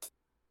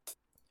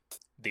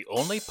the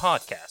only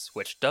podcast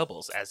which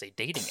doubles as a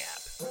dating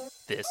app.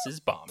 This is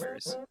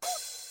Bombers.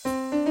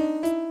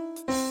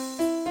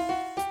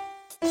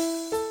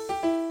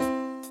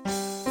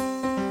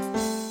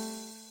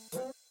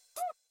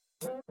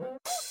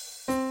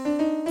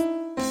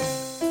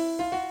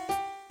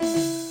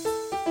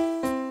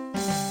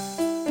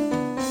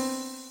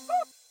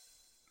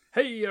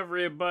 Hey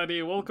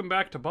everybody, welcome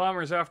back to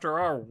Bombers after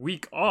our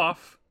week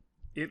off.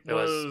 It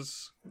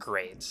was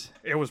great.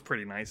 It was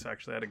pretty nice,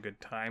 actually. I had a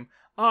good time.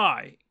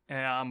 I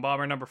am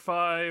Bomber number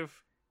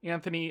 5,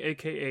 Anthony,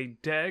 aka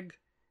Deg,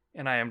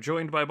 and I am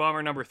joined by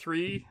Bomber number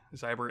 3,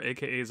 Zyber,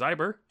 aka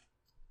Zyber.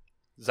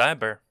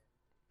 Zyber.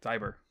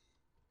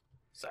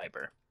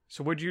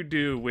 So what'd you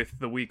do with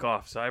the week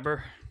off,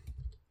 Zyber?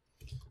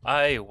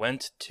 I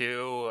went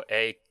to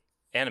a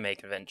anime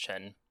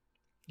convention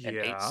and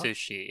ate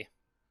sushi.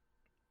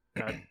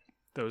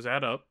 Those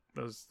add up.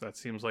 That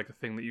seems like a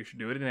thing that you should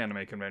do at an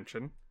anime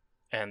convention.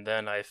 And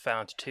then I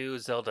found 2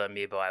 Zelda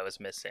amiibo I was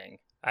missing.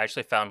 I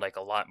actually found like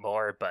a lot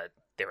more, but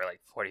they were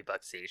like $40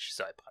 each,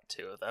 so I bought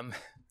 2 of them.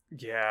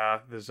 Yeah,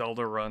 the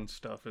Zelda run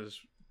stuff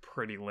is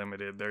pretty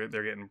limited. They're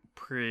getting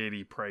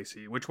pretty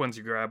pricey. Which ones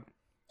you grab?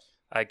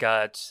 I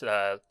got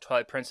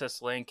Twilight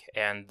Princess Link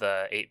and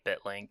the 8-bit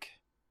Link.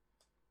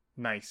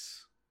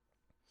 Nice.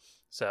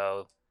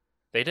 So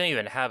they didn't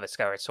even have a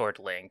Skyward Sword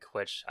Link,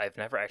 which I've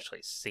never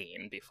actually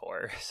seen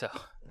before. So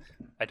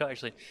I don't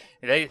actually.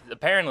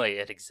 Apparently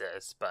it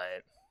exists,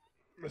 but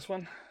this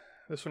one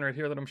right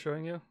here that I'm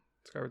showing you,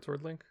 Skyward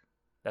Sword Link.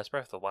 That's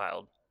Breath of the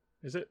Wild.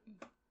 Is it?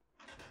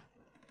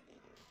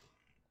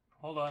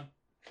 Hold on.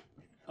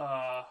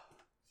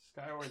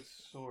 Skyward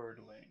Sword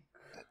Link.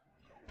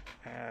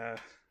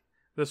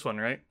 This one,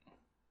 right?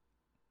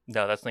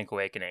 No, that's Link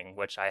Awakening,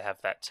 which I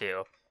have that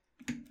too.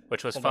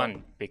 Which was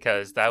fun,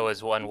 because that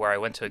was one where I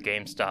went to a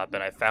GameStop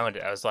and I found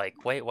it. I was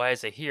like, wait, why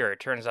is it here?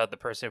 It turns out the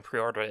person who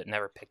pre-ordered it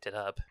never picked it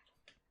up.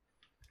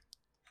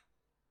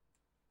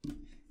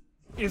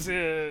 Is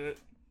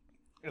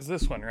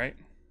this one, right?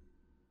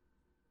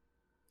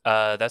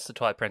 That's the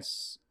Twilight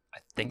Princess. I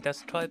think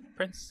that's the Twilight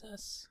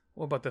Princess.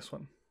 What about this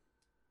one?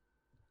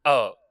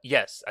 Oh,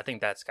 yes. I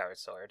think that's Skyward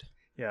Sword.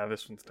 Yeah,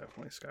 this one's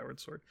definitely Skyward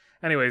Sword.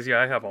 Anyways,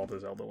 yeah, I have all the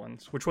Zelda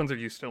ones. Which ones are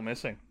you still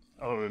missing?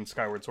 Other than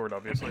Skyward Sword,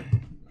 obviously.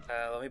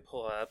 Let me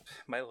pull up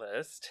my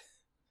list.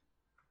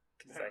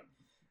 Because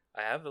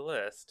I have the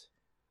list.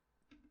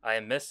 I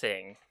am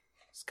missing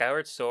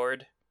Skyward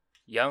Sword,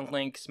 Young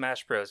Link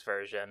Smash Bros.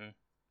 Version,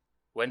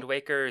 Wind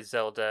Waker,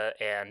 Zelda,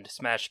 and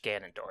Smash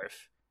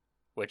Ganondorf.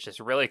 Which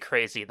is really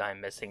crazy that I'm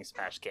missing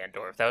Smash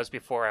Ganondorf. That was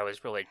before I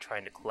was really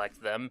trying to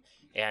collect them,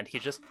 and he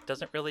just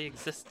doesn't really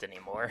exist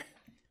anymore.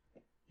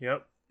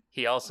 Yep.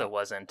 He also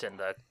wasn't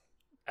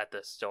at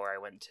the store I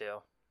went to.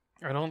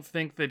 I don't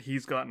think that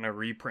he's gotten a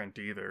reprint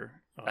either.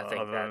 I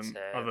think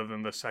other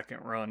than the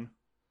second run.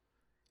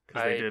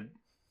 Because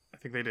I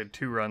think they did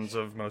 2 runs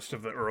of most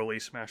of the early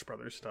Smash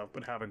Brothers stuff,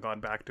 but haven't gone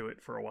back to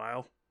it for a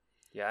while.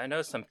 Yeah, I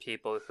know some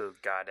people who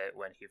got it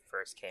when he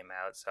first came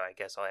out, so I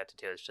guess all I have to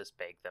do is just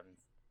beg them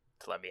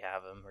to let me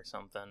have him or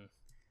something.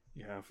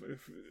 Yeah,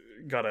 if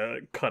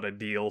gotta cut a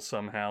deal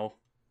somehow.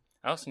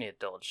 I also need to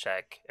double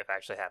check if I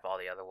actually have all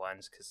the other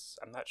ones, because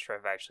I'm not sure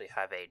if I actually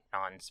have a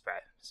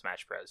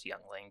non-Smash Bros.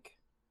 Young Link.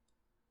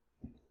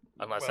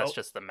 Unless that's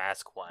just the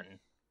Mask one.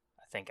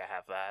 I think I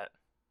have that.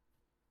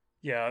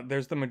 Yeah,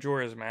 there's the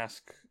Majora's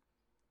Mask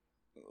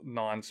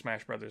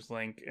non-Smash Brothers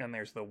Link, and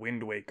there's the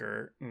Wind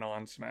Waker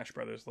non-Smash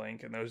Brothers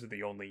Link, and those are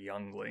the only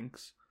Young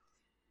Links.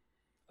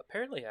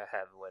 Apparently I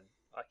have one.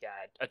 Yeah,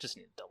 I just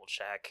need to double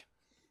check.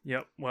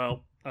 Yep,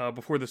 well,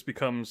 before this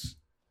becomes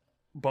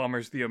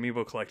Bombers the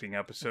Amiibo collecting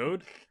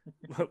episode,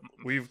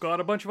 we've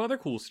got a bunch of other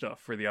cool stuff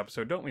for the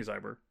episode, don't we,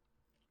 Zyber?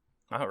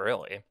 Oh,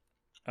 really?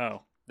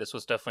 Oh. This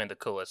was definitely the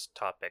coolest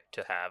topic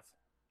to have.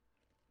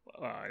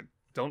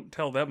 Don't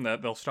tell them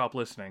that. They'll stop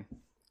listening.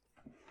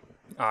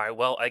 Alright,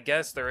 well, I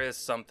guess there is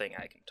something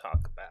I can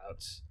talk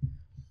about.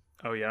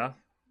 Oh, yeah?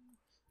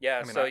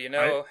 Yeah, so you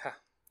know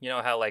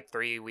how like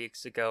 3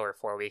 weeks ago or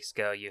 4 weeks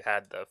ago you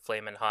had the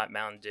Flamin' Hot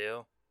Mountain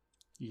Dew?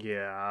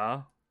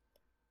 Yeah.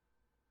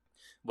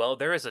 Well,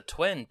 there is a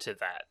twin to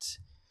that.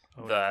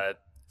 Oh, the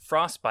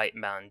Frostbite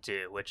Mountain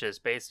Dew, which is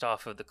based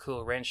off of the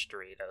Cool Ranch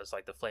Doritos,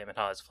 like the Flamin'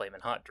 Hot's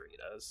Flamin' Hot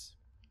Doritos.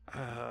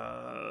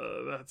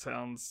 That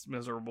sounds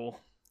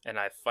miserable. And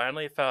I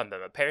finally found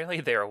them. Apparently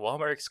they are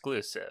Walmart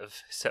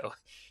exclusive. So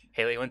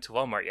Haley went to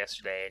Walmart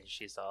yesterday and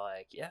she's all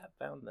like, yeah,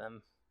 I found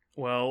them.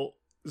 Well,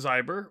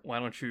 Zyber, why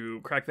don't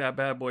you crack that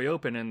bad boy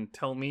open and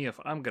tell me if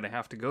I'm going to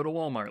have to go to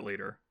Walmart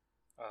later.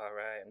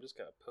 Alright, I'm just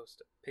going to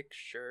post a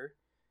picture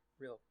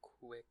real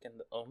quick in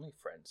the Only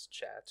Friends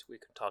chat. We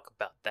can talk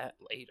about that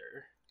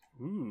later.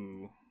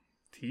 Ooh,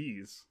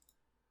 tease.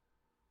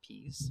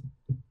 Peas.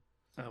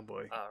 Oh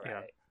boy. Alright.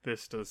 Yeah,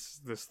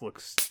 this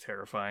looks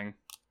terrifying.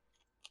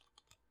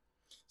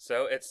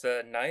 So it's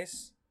a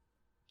nice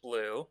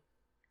blue.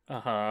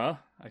 Uh-huh.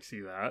 I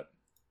see that.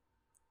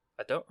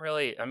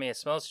 It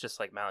smells just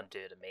like Mountain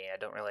Dew to me. I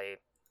don't really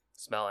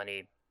smell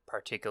any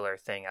particular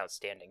thing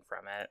outstanding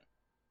from it.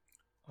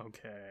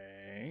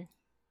 Okay.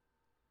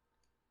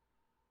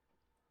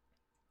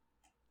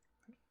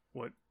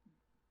 What?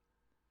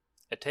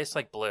 It tastes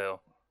like blue.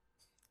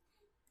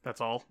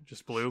 That's all?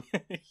 Just blue?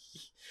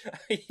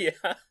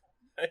 Yeah.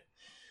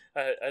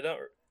 I don't.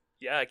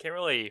 Yeah, I can't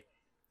really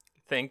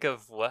think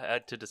of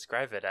what to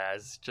describe it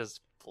as.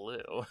 Just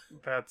blue.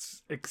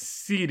 That's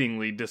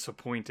exceedingly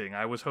disappointing.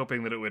 I was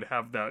hoping that it would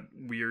have that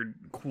weird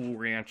Cool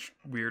Ranch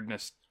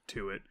weirdness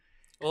to it.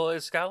 Well,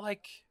 it's got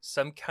like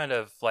some kind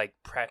of like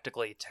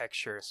practically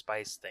texture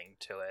spice thing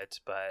to it,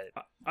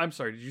 but I'm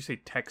sorry, did you say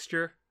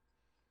texture?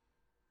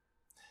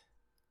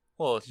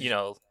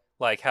 well,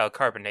 like how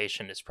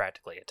carbonation is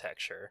practically a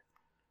texture.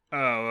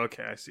 Oh,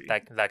 okay, I see.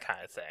 That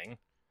kind of thing.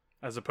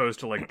 As opposed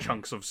to like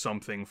chunks of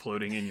something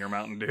floating in your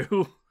Mountain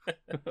Dew.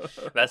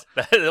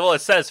 Well,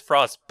 it says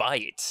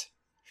frostbite.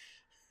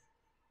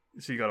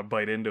 So you gotta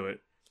bite into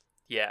it.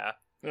 Yeah.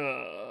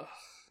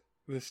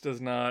 This does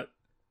not...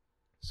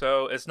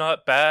 So it's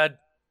not bad.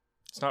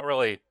 It's not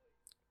really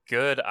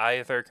good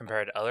either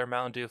compared to other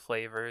Mountain Dew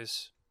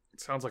flavors.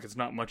 It sounds like it's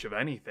not much of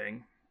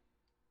anything.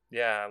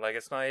 Yeah, like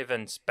it's not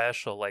even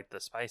special like the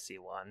spicy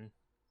one.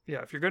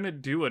 Yeah, if you're gonna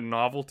do a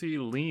novelty,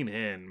 lean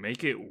in.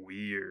 Make it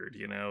weird,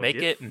 Make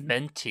it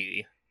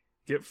minty.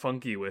 Get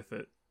funky with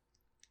it.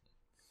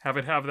 Have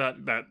it have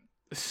that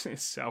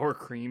sour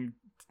cream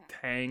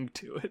tang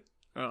to it.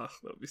 Ugh,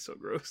 that would be so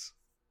gross.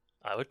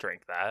 I would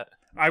drink that.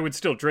 I would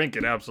still drink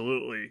it,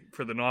 absolutely,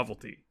 for the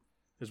novelty,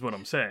 is what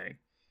I'm saying.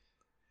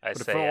 I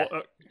But say,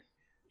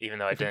 even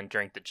though I didn't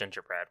drink the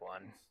gingerbread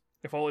one.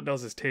 If all it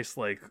does is taste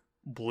like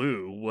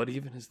blue, what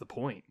even is the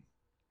point?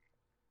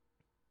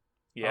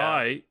 Yeah.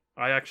 I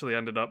actually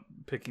ended up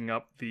picking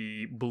up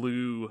the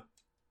blue,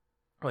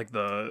 like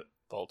the...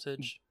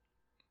 Voltage?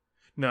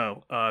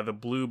 No, the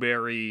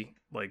blueberry,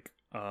 like,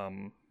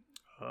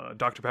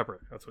 Dr.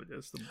 Pepper. That's what it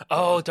is.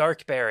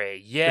 Dark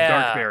berry. Yeah. The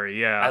dark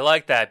berry, yeah. I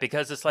like that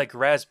because it's like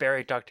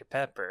raspberry Dr.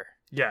 Pepper.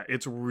 Yeah,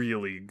 it's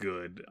really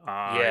good.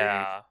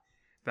 Yeah.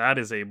 That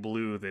is a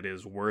blue that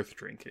is worth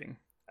drinking.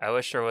 I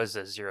wish there was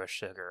a zero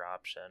sugar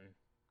option.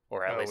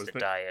 Or at least is a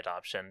diet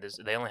option.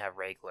 They only have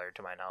regular,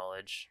 to my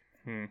knowledge.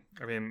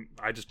 I mean,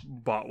 I just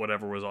bought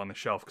whatever was on the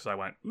shelf because I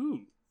went,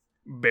 ooh,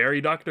 berry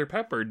Dr.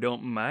 Pepper.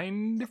 Don't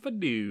mind if I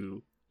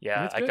do.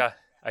 Yeah,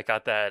 I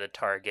got that at a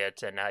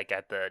Target, and I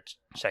got the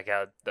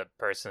checkout. The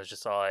person was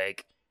just all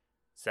like,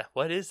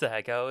 "What is that?"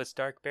 I go, "It's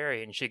dark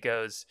berry," and she's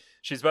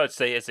about to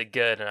say, "Is it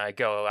good?" And I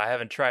go, "I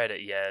haven't tried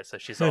it yet." So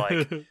she's all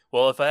like,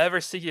 "Well, if I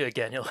ever see you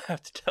again, you'll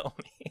have to tell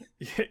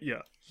me."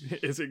 Yeah.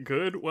 Is it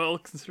good? Well,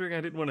 considering I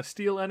didn't want to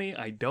steal any,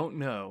 I don't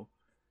know.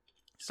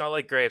 It's not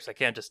like grapes. I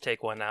can't just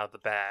take one out of the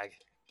bag.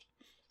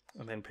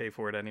 And then pay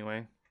for it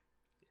anyway.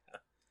 Yeah.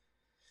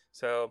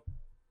 So,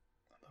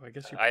 I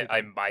guess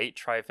I might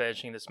try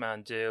finishing this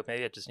Mountain Dew.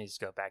 Maybe it just needs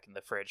to go back in the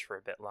fridge for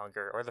a bit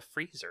longer, or the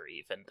freezer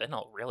even. Then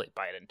I'll really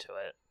bite into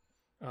it.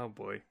 Oh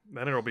boy,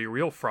 then it'll be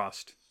real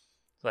frost.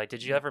 Like,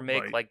 did you ever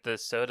make like the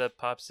soda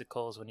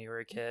popsicles when you were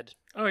a kid?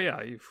 Oh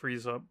yeah, you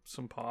freeze up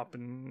some pop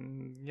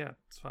and yeah,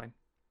 it's fine.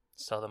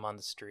 Sell them on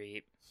the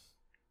street.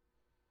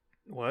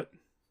 What?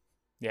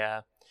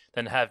 Yeah.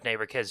 Then have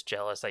neighbor kids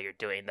jealous that you're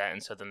doing that,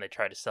 and so then they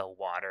try to sell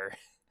water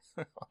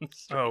on the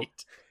street. Oh,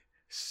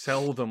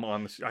 sell them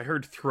on the... I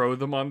heard throw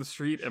them on the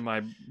street, and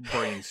my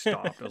brain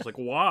stopped. I was like,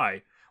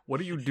 why?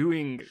 What are you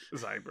doing,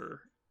 Zyber?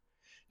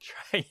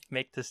 Try to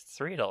make this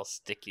street all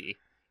sticky,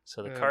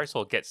 so the cars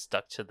will get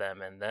stuck to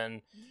them, and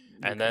then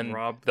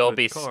they'll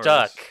be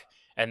stuck,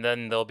 and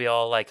then they'll be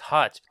all like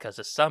hot because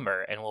of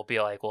summer, and we'll be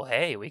like, well,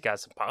 hey, we got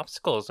some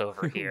popsicles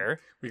over here.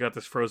 We got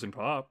this frozen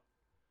pop.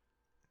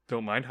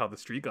 Don't mind how the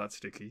street got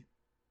sticky.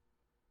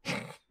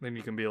 Then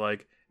you can be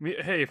like,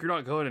 hey, if you're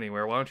not going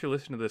anywhere, why don't you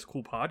listen to this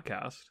cool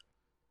podcast?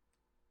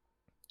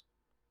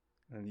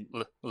 And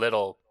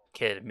little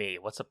kid me,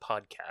 what's a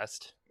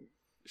podcast?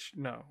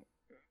 No.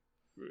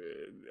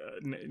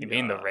 You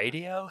mean the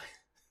radio?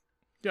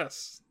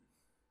 Yes.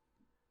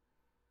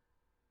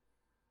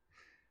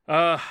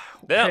 That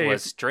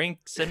was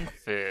drinks and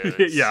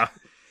foods. Yeah.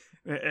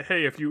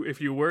 Hey, if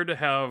you were to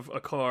have a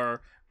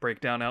car break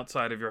down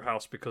outside of your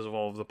house because of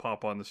all of the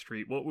pop on the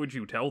street, what would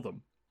you tell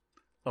them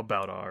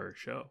about our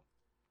show?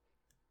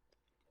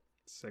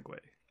 Segue.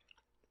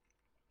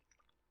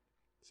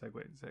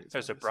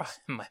 There's a bra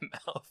in my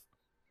mouth.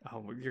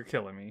 Oh, you're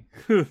killing me.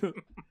 It's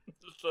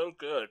so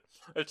good.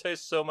 It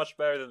tastes so much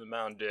better than the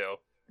Mountain Dew.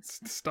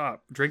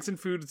 Stop. Drinks and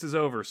foods is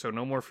over, so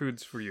no more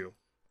foods for you.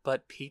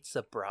 But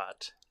pizza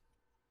brat.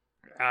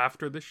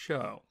 After the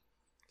show.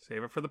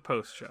 Save it for the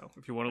post show.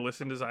 If you want to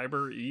listen to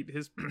Zyber eat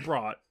his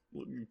brat,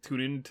 tune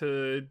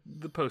into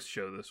the post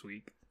show this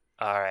week.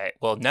 Alright,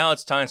 well now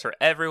it's time for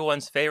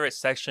everyone's favorite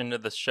section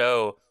of the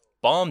show,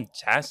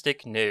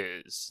 Bombtastic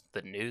News.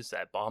 The news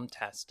at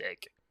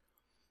Bombtastic.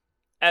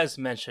 As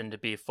mentioned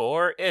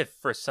before, if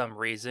for some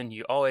reason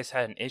you always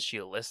had an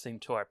issue listening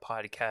to our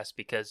podcast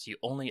because you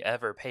only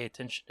ever pay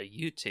attention to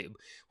YouTube,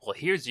 well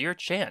here's your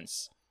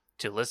chance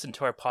to listen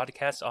to our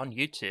podcast on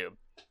YouTube.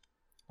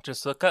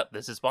 Just look up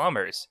This Is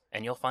Bombers,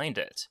 and you'll find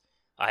it.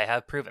 I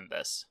have proven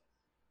this.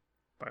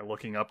 By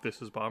looking up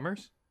This Is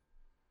Bombers?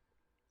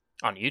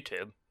 On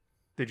YouTube.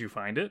 Did you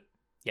find it?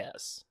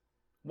 Yes.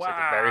 Wow. So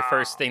the very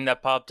first thing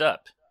that popped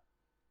up.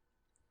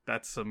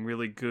 That's some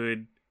really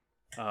good,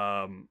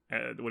 what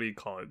do you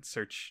call it?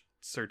 Search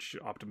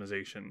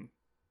optimization.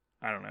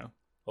 I don't know.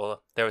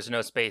 Well, there was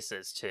no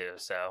spaces too,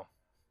 so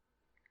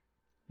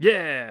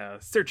Yeah,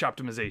 search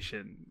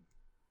optimization.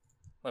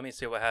 let me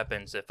see what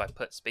happens if I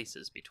put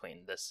spaces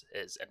between this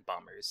is and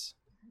bombers.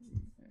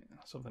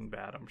 Something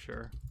bad, I'm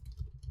sure.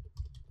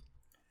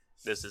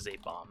 This is a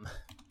bomb.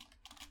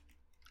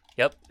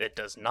 Yep, it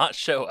does not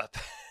show up.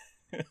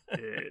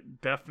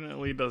 It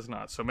definitely does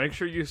not. So make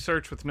sure you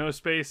search with no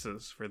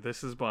spaces for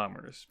This Is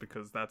Bombers,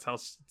 because that's how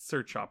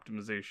search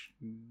optimization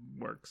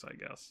works, I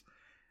guess.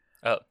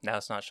 Oh, now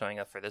it's not showing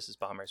up for This Is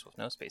Bombers with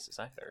no spaces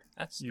either.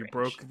 That's strange. You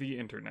broke the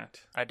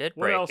internet. I did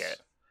What break else?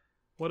 it.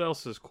 What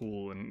else is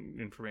cool in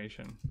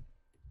information?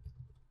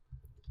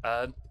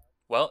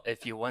 Well,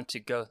 if you want to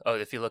go... Oh,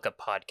 if you look up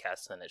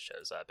podcasts, then it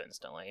shows up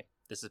instantly.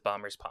 This is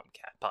Bombers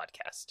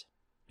podcast.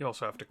 You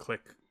also have to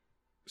click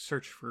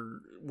search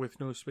for with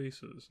no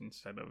spaces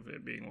instead of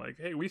it being like,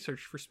 hey, we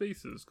searched for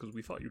spaces because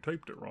we thought you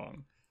typed it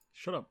wrong.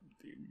 Shut up,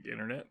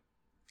 internet.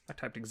 I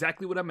typed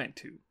exactly what I meant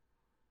to.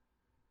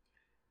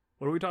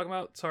 What are we talking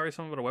about? Sorry,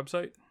 something about a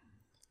website?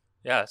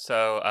 Yeah,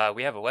 so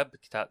we have a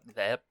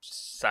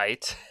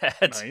website at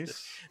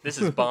Nice.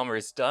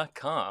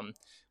 thisisbombers.com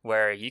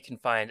where you can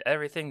find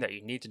everything that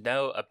you need to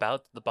know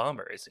about the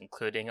Bombers,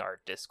 including our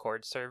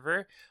Discord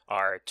server,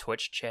 our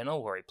Twitch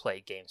channel where we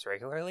play games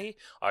regularly,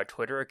 our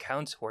Twitter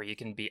account where you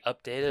can be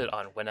updated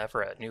on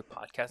whenever a new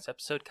podcast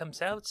episode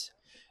comes out,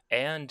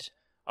 and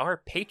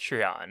our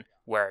Patreon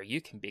where you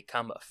can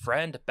become a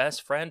friend,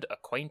 best friend,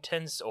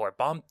 acquaintance, or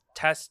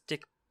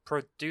bombtastic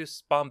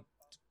producer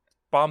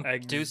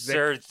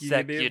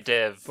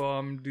executive.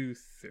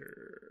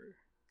 Bombducer.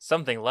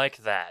 Something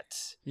like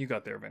that. You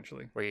got there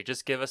eventually. Where you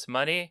just give us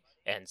money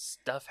and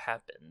stuff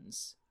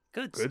happens.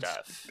 Good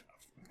stuff.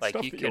 Like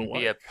Stuff you that can you'll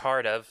be a like.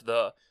 part of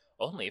the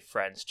Only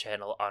Friends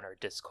channel on our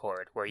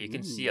Discord where you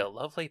can see Ooh. a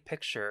lovely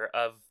picture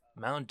of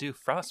Mountain Dew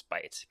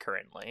Frostbite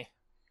currently.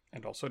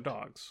 And also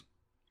dogs.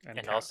 And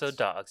cats. also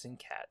dogs and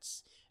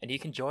cats. And you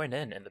can join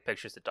in the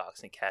pictures of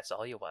dogs and cats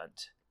all you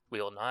want.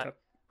 We will not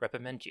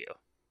reprimand you.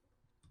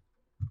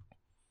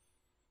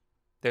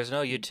 There's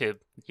no YouTube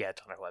yet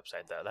on our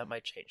website, though. That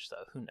might change,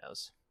 though. Who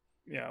knows?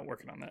 Yeah,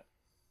 working on that.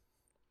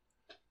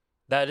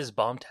 That is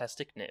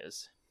bombtastic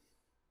news.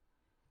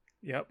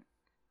 Yep.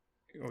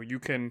 Or you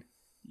can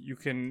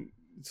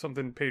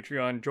something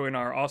Patreon, join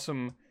our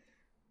awesome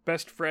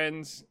best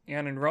friends,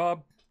 Ann and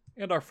Rob,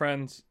 and our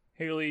friends,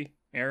 Haley,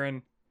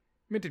 Aaron,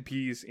 Minted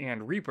Peas,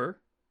 and Reaper,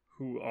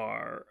 who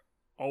are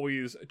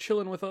always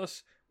chilling with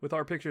us with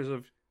our pictures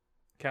of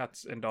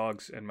cats and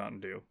dogs and Mountain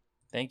Dew.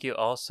 Thank you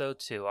also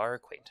to our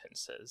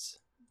acquaintances.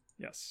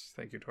 Yes,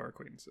 thank you to our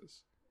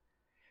acquaintances.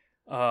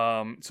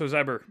 So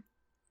Zyber,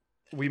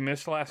 we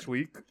missed last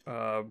week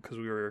because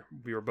we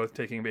were both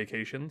taking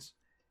vacations,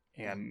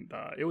 and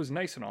it was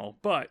nice and all.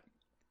 But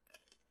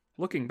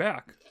looking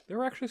back, there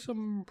were actually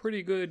some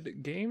pretty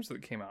good games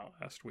that came out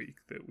last week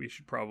that we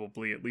should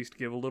probably at least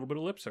give a little bit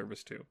of lip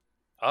service to.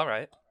 All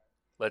right,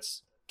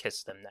 let's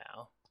kiss them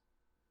now.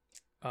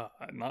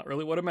 Not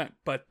really what I meant,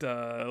 but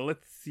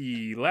let's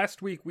see.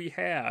 Last week we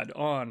had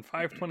on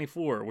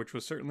 5/24, which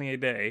was certainly a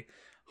day,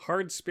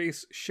 Hard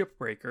Space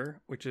Shipbreaker,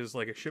 which is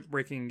like a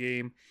shipbreaking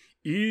game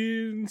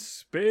in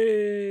space.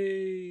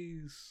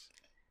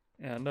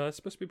 And it's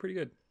supposed to be pretty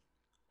good.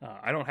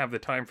 I don't have the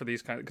time for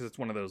these because it's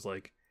one of those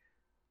like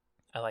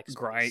I like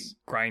space.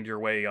 grind your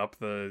way up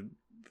the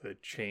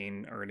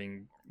chain,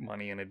 earning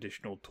money and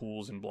additional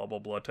tools and blah blah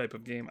blah type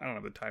of game. I don't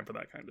have the time for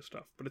that kind of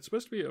stuff, but it's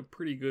supposed to be a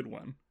pretty good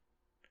one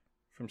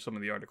from some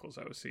of the articles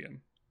I was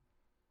seeing.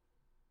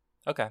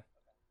 Okay.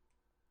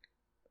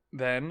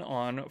 Then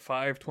on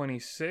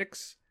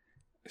 5/26,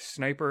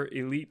 Sniper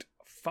Elite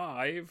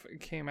 5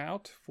 came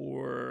out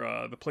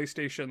for the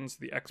PlayStations,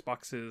 the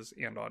Xboxes,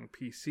 and on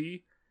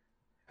PC.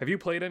 Have you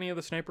played any of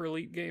the Sniper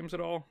Elite games at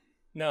all?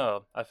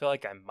 No, I feel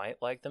like I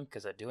might like them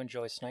because I do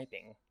enjoy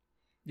sniping.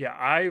 Yeah,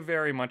 I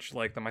very much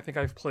like them. I think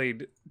I've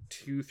played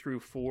 2 through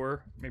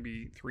 4,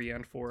 maybe 3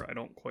 and 4. I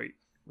don't quite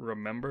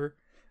remember.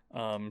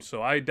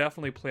 So I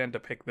definitely plan to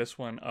pick this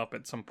one up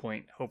at some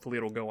point. Hopefully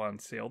it'll go on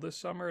sale this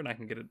summer and I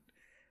can get it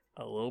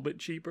a little bit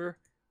cheaper.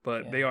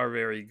 But they are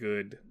very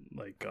good,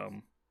 like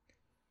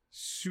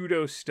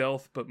pseudo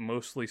stealth, but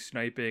mostly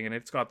sniping, and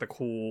it's got the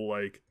cool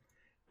like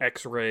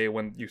X-ray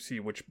when you see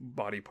which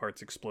body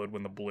parts explode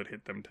when the bullet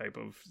hit them type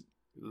of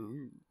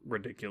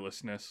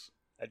ridiculousness.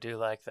 I do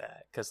like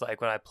that because like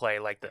when I play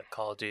like the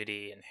Call of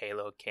Duty and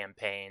Halo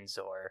campaigns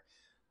or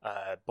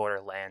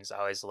Borderlands, I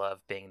always love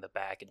being in the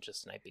back and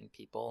just sniping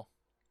people.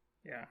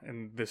 Yeah,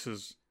 and this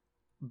is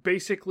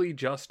basically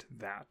just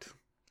that.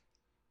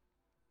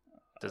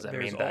 Does that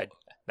mean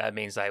that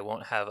means I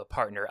won't have a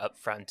partner up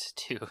front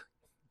to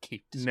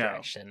keep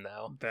distraction,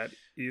 though? That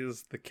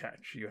is the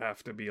catch. You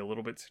have to be a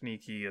little bit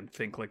sneaky and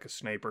think like a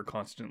sniper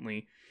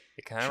constantly.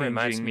 It kind of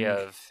reminds me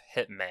of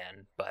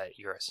Hitman, but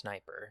you're a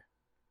sniper.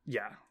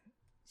 Yeah,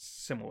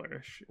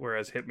 similar-ish.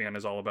 Whereas Hitman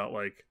is all about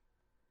like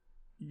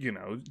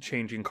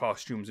changing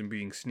costumes and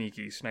being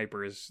sneaky.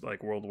 Sniper is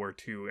like World War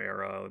II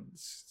era,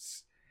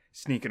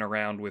 sneaking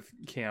around with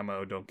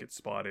camo, don't get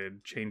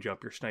spotted, change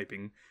up your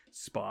sniping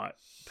spot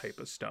type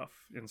of stuff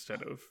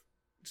instead of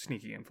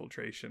sneaky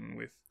infiltration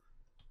with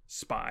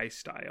spy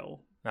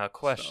style. Now,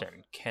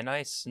 question: can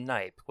I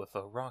snipe with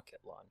a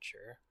rocket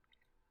launcher?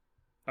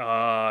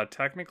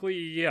 Technically,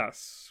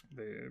 yes.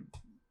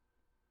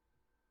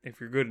 If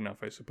you're good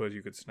enough, I suppose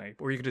you could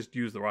snipe, or you could just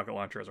use the rocket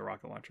launcher as a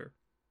rocket launcher.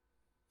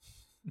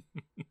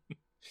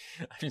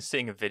 I'm just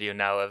seeing a video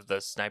now of the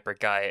sniper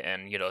guy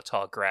and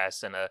tall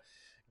grass, and a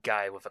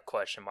guy with a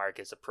question mark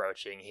is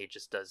approaching. He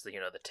just does the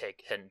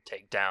take hit and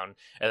take down,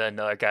 and then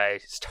another guy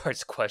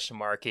starts question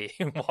mark. He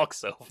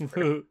walks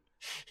over.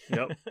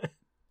 Yep.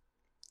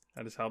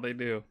 That is how they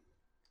do.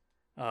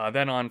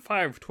 Then on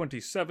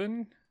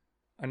 5/27,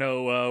 I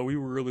know we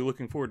were really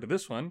looking forward to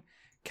this one.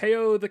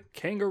 KO the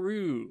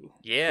Kangaroo.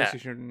 Yeah.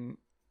 PlayStation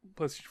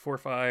 4,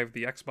 5,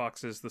 the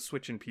Xboxes, the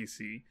Switch, and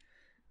PC.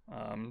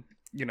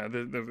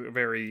 The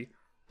very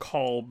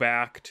call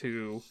back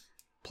to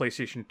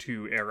PlayStation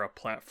 2 era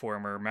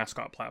platformer,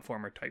 mascot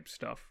platformer type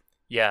stuff.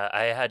 Yeah,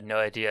 I had no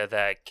idea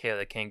that KO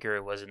the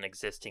Kangaroo was an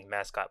existing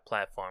mascot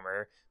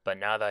platformer, but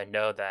now that I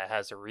know that it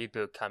has a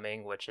reboot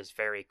coming, which is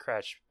very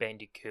Crash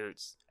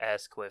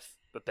Bandicoots-esque with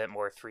a bit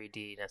more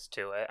 3D-ness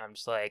to it, I'm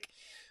just like,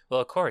 well,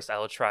 of course, I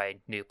will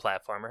try new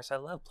platformers. I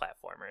love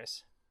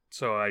platformers.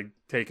 So I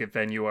take it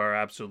then you are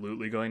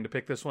absolutely going to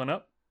pick this one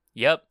up?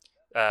 Yep.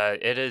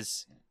 It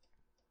is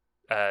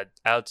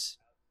out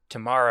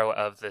tomorrow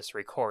of this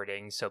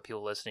recording, so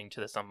people listening to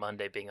this on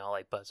Monday being all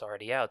like, but it's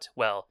already out.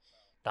 Well,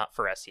 not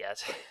for us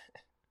yet.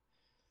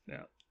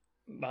 Yeah.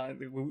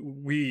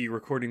 We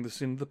recording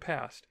this in the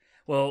past.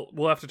 Well,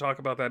 we'll have to talk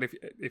about that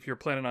if you're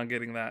planning on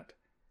getting that,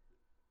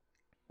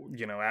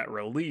 at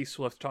release.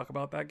 We'll have to talk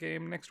about that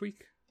game next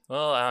week.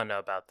 Well, I don't know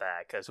about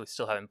that because we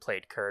still haven't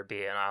played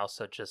Kirby, and I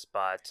also just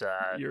bought.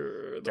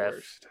 You're the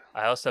worst.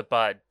 I also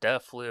bought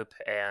Deathloop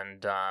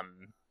and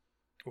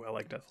Well, I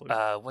like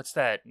Deathloop. What's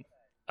that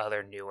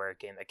other newer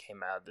game that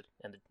came out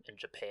in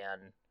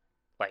Japan?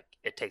 Like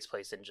it takes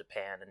place in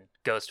Japan, and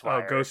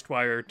Ghostwire. Oh,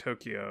 Ghostwire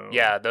Tokyo.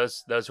 Yeah,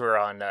 those were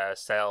on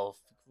sale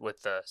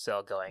with the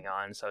sale going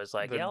on. So I was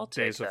like, I'll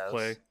take Days those. of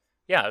Play.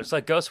 Yeah, it was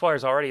like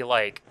Ghostwire's already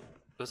like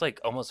it was like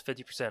almost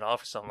 50%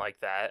 off or something like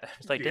that. I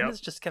was like, didn't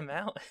this just come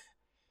out?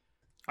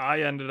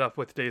 I ended up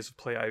with Days of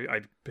Play.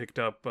 I picked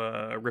up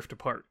Rift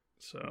Apart.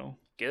 So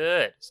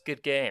good. It's a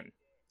good game.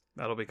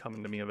 That'll be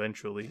coming to me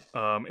eventually.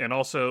 And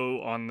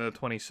also on the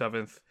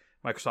 27th.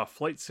 Microsoft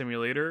Flight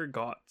Simulator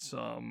got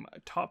some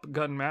Top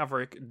Gun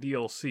Maverick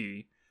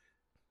DLC,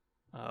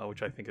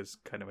 which I think is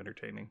kind of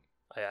entertaining.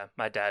 Oh, yeah,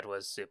 my dad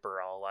was super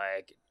all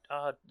like,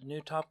 "Oh, new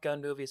Top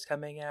Gun movie's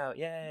coming out,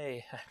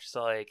 yay!" I'm just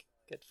like,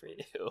 "Good for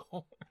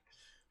you."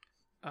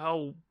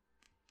 I'll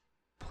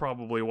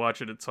probably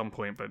watch it at some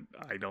point, but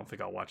I don't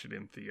think I'll watch it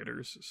in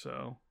theaters.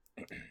 So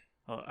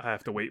I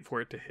have to wait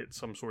for it to hit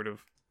some sort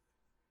of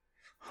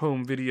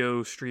home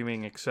video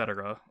streaming,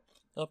 etc.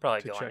 It'll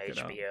probably go on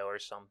HBO or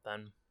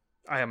something.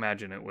 I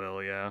imagine it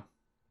will, yeah.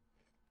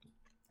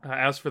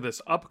 As for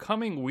this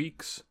upcoming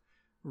week's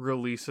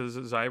releases,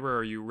 Zyber,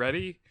 are you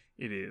ready?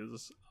 It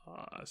is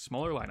a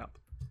smaller lineup.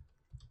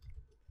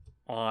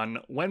 On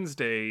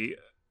Wednesday,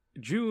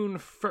 June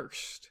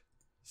 1st,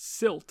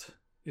 Silt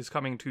is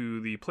coming to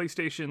the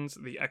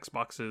PlayStations, the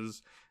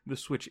Xboxes, the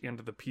Switch, and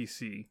the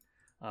PC.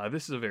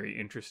 This is a very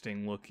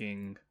interesting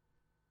looking...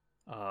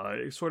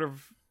 it sort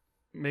of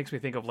makes me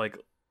think of like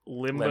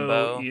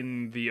Limbo.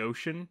 In the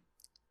ocean.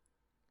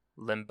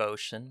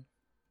 Limbotion,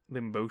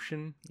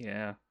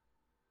 yeah.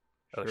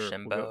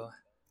 Oshimbo.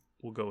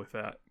 We'll go with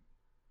that.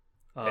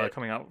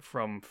 Coming out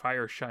from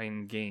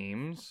Fireshine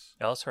Games.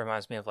 It also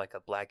reminds me of like a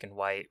black and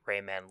white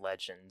Rayman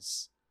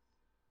Legends.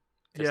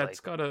 Yeah, it's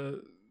got a...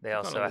 They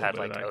also had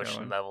like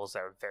ocean levels that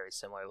are very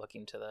similar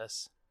looking to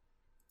this.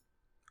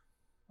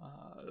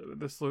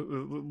 This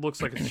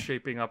looks like it's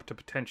shaping up to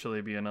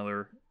potentially be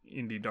another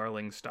Indie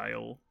Darling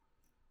style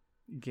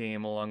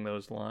game along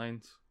those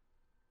lines.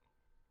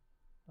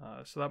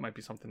 So that might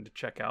be something to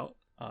check out.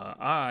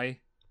 I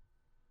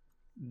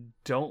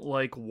don't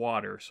like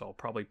water, so I'll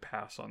probably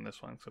pass on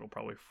this one because it'll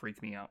probably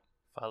freak me out.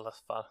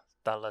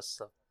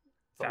 Thalassophobia.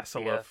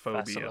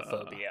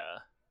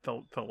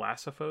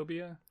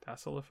 Thalassophobia?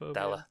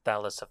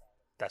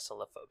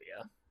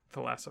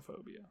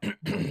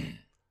 Thalassophobia.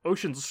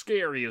 Ocean's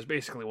scary is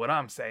basically what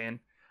I'm saying.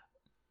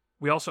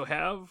 We also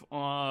have,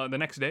 the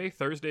next day,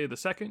 Thursday the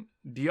 2nd,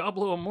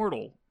 Diablo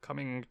Immortal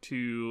coming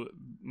to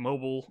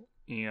mobile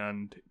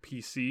and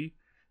PC.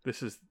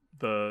 This is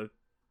the...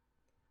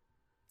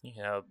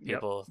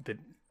 people that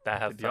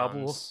have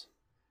Diablo, phones.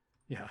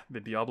 Yeah, the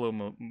Diablo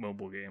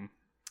mobile game.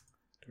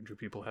 Don't you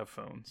people have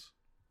phones?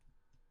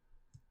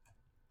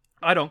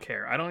 I don't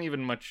care. I don't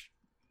even much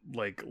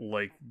like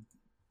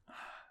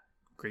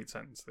great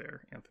sentence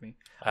there, Anthony.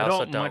 I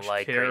also don't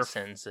like great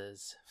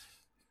sentences.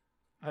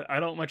 I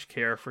don't much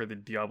care for the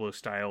Diablo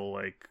style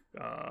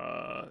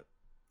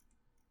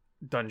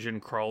dungeon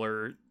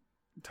crawler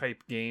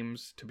type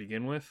games to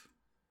begin with.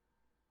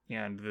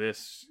 and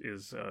this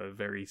is a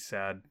very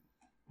sad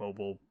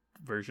mobile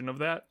version of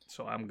that,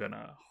 so I'm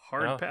gonna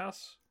hard Oh.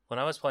 pass. When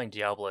I was playing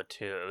Diablo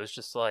 2, it was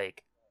just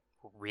like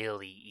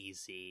really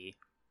easy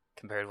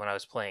compared to when I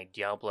was playing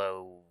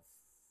Diablo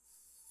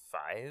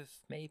 5,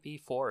 maybe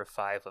 4 or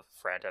 5 with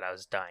a friend, and I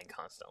was dying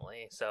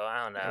constantly. So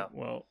I don't know.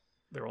 Well,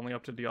 they're only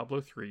up to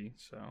Diablo 3,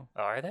 so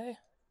Oh, are they?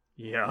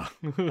 yeah.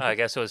 Oh, I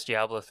guess it was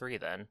Diablo 3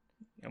 then.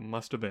 It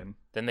must have been.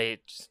 Then they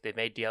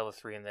made Diablo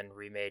 3 and then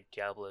remade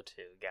Diablo 2.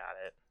 Got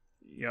it.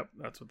 Yep,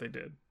 that's what they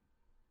did.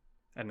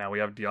 And now we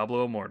have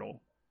Diablo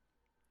Immortal.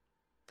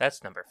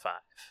 That's number 5.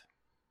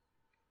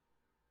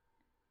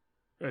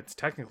 It's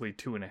technically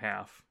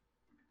 2.5.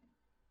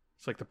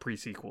 It's like the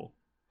pre-sequel.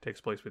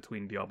 Takes place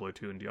between Diablo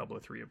 2 and Diablo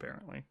 3,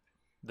 apparently.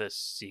 The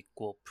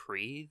sequel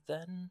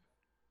then?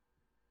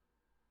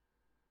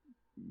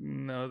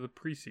 No, the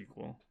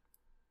pre-sequel.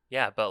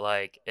 Yeah, but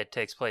like it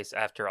takes place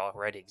after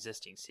already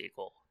existing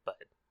sequel, but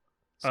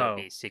so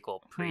it'd be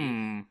sequel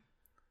pre.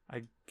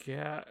 I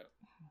get.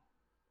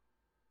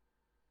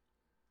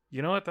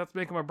 You know what? That's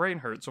making my brain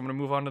hurt. So I'm going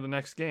to move on to the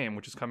next game,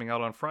 which is coming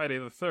out on Friday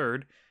the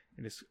 3rd.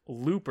 It is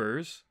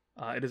Loopers.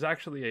 It is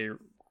actually a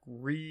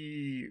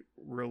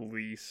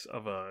re-release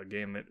of a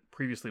game that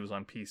previously was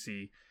on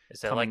PC. Is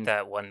that like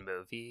that one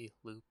movie,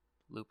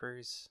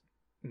 Loopers?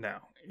 No,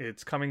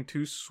 it's coming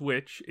to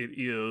Switch. It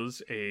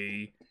is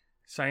a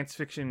science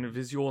fiction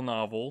visual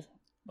novel.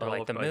 Or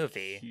like the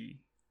movie.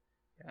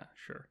 Yeah,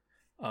 sure.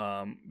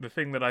 The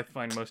thing that I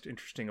find most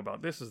interesting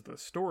about this is the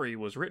story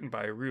was written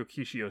by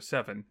Ryukishio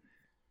 7,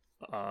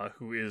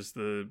 who is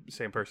the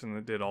same person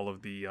that did all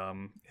of the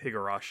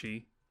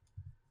Higurashi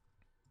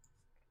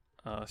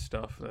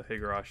stuff, the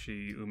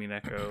Higurashi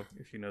Umineko,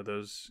 if you know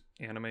those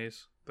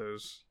animes,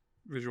 those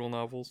visual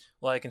novels.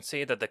 Well, I can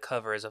see that the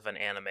cover is of an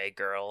anime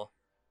girl,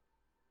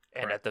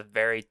 and Correct. at the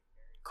very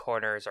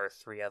corners are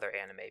 3 other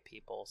anime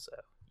people, so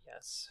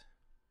yes.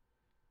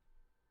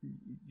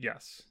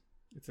 Yes,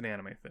 it's an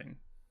anime thing.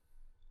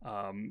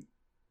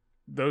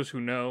 Those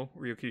who know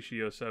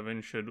Ryukishio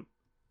 7 should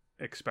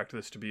expect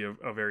this to be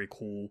a very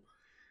cool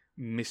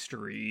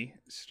mystery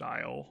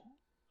style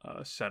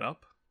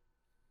setup.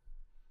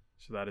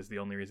 So that is the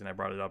only reason I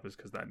brought it up, is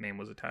because that name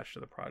was attached to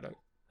the product.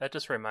 That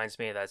just reminds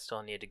me that I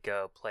still need to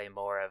go play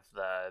more of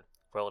the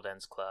World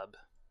Ends Club.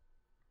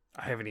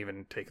 I haven't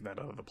even taken that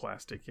out of the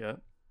plastic yet.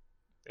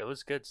 It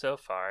was good so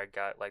far. I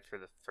got like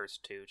through the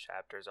first 2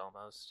 chapters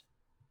almost.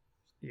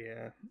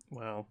 Yeah,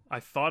 well, I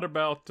thought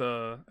about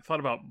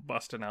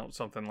busting out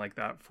something like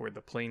that for the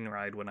plane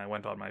ride when I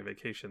went on my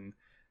vacation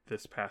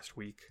this past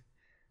week,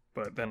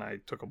 but then I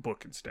took a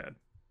book instead.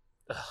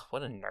 Ugh,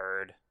 what a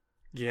nerd.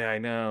 Yeah, I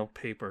know.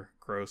 Paper.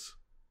 Gross.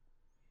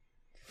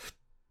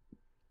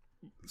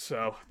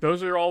 So,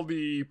 those are all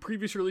the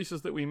previous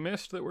releases that we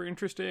missed that were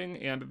interesting,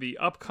 and the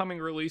upcoming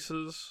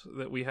releases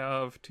that we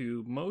have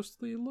to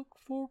mostly look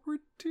forward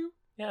to.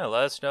 Yeah,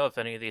 let us know if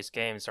any of these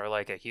games are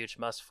like a huge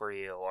must for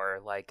you, or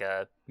like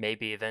a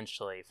maybe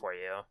eventually for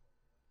you.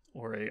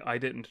 Or I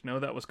didn't know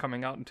that was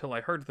coming out until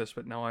I heard this,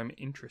 but now I'm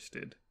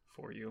interested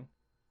for you.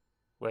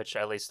 Which,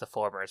 at least the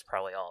former is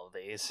probably all of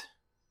these.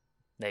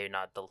 Maybe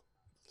not the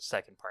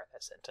second part of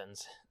that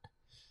sentence.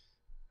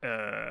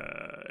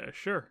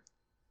 Sure.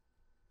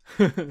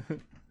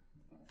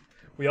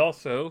 We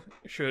also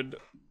should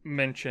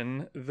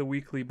mention the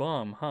weekly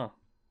bomb, huh?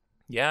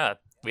 Yeah,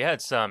 we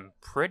had some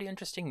pretty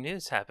interesting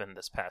news happen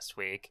this past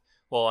week.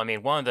 Well, I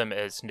mean, one of them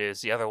is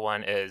news, the other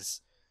one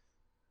is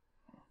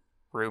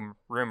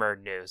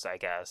rumored news, I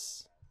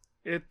guess.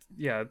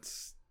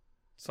 It's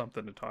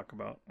something to talk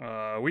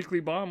about. Weekly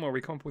bomb, where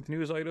we come up with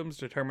news items,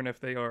 determine if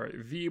they are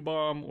the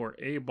bomb or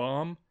a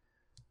bomb.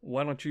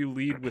 Why don't you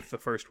lead with the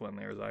first one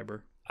there,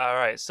 Zyber?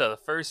 Alright, so the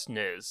first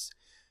news.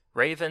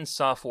 Raven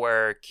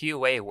Software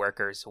QA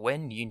workers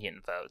win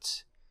union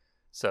votes.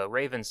 So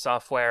Raven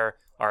Software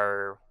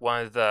are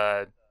one of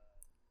the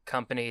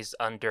companies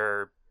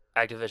under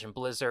Activision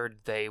Blizzard.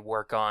 They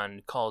work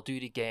on Call of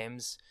Duty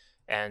games,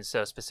 and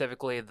so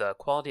specifically the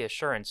quality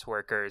assurance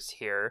workers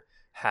here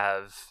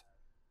have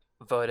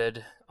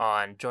voted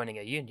on joining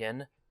a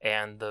union,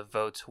 and the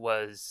vote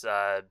was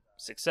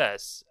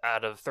success.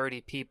 Out of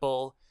 30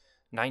 people,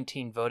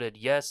 19 voted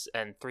yes,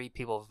 and 3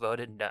 people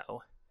voted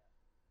no.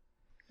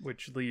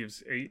 Which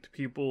leaves 8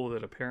 people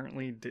that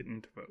apparently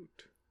didn't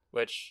vote.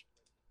 Which,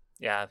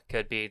 yeah,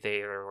 could be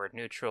they were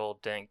neutral,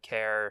 didn't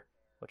care,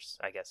 which is,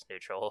 I guess,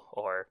 neutral,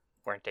 or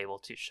weren't able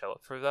to show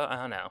up for the vote. I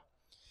don't know.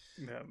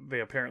 Yeah,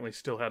 they apparently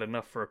still had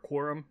enough for a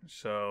quorum,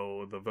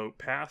 so the vote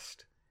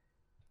passed.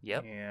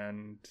 Yep.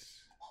 And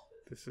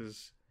this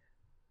is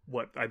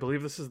I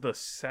believe this is the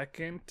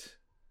second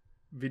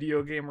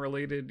video game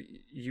related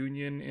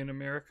union in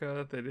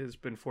America that has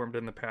been formed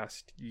in the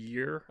past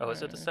year. Oh,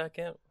 is it the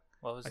second?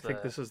 What was I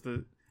think this is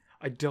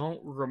I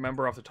don't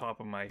remember off the top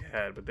of my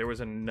head, but there was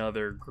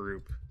another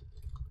group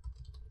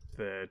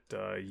that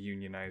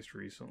unionized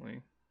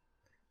recently.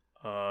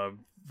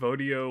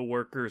 Vodio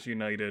Workers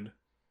United.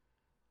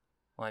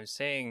 Well, I'm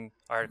seeing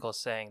articles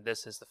saying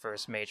this is the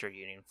first major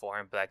union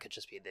form, but that could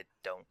just be they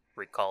don't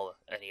recall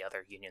any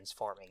other unions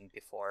forming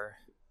before.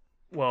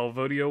 Well,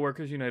 Video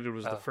Workers United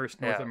was the Oh,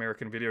 first North yeah.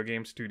 American video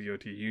game studio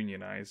to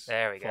unionize,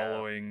 There we go.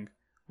 following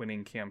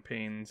winning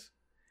campaigns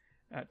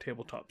at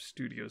Tabletop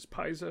Studios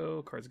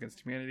Paizo, Cards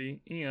Against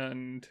Humanity,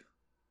 and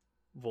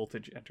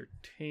Voltage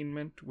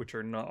Entertainment, which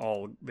are not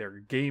all their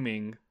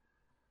gaming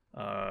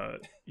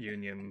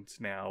unions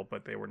now,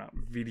 but they were not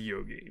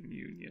video game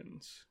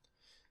unions.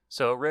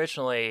 So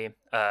originally,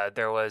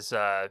 there was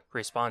a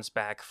response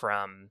back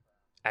from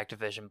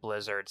Activision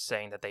Blizzard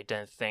saying that they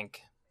didn't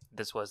think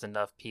this was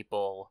enough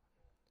people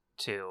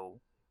to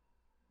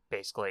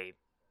basically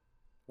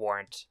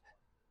warrant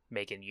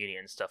making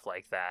union stuff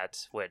like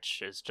that,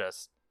 which is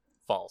just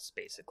false,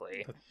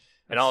 basically.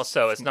 And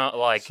also, it's not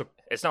like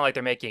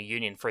they're making a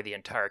union for the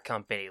entire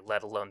company,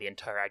 let alone the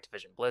entire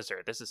Activision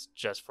Blizzard. This is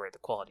just for the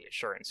quality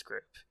assurance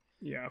group.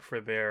 Yeah,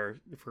 for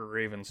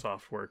Raven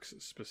Softworks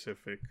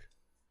specific.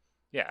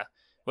 Yeah,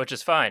 which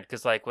is fine,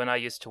 because like when I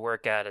used to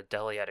work at a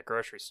deli at a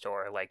grocery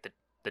store, like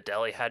the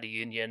deli had a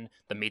union,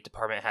 the meat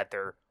department had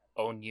their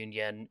own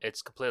union.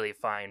 It's completely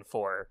fine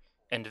for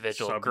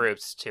individual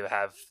groups to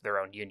have their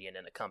own union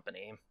in a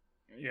company.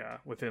 Yeah,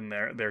 within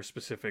their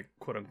specific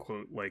quote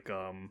unquote like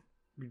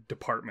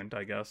department,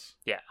 I guess.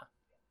 Yeah.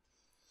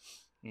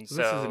 And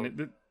So so this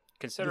is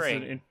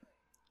considering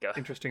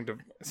interesting.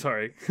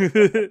 Sorry,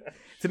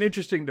 it's an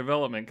interesting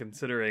development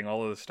considering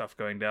all of the stuff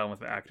going down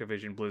with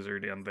Activision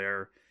Blizzard and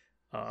their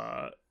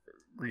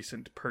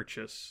recent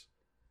purchase.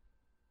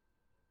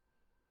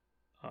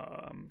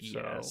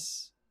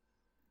 Yes.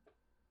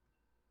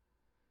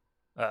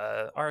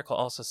 Article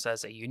also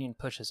says a union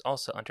push is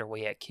also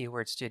underway at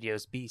Keyword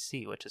Studios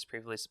BC, which has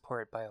previously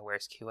supported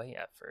BioWare's QA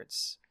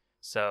efforts.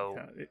 So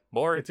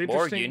more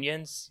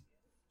unions.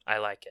 I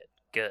like it.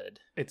 Good.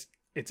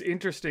 It's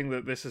interesting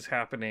that this is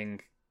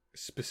happening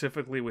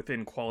specifically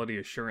within quality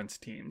assurance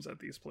teams at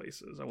these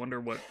places. I wonder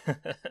what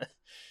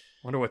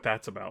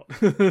that's about.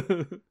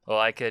 Well,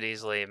 I could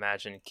easily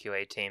imagine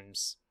QA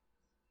teams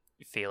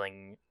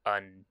feeling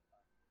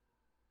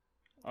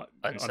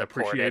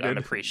unsupported,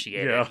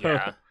 unappreciated.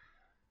 Yeah.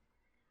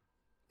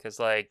 Because,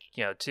 like,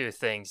 two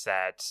things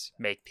that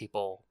make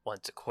people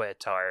want to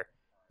quit are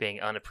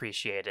being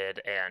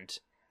unappreciated and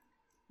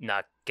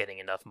not getting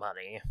enough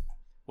money,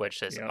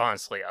 which is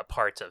honestly a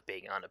part of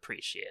being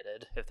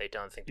unappreciated if they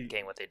don't think they're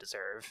getting what they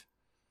deserve.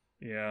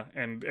 Yeah,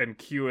 and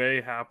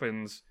QA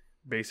happens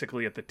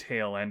basically at the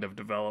tail end of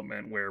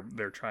development where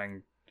they're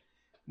trying...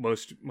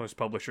 Most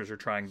publishers are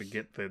trying to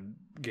get the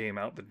game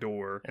out the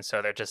door. And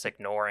so they're just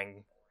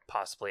ignoring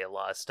possibly a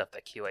lot of stuff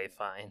that QA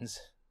finds.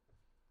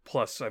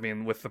 Plus, I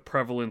mean, with the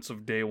prevalence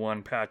of day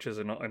one patches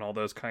and all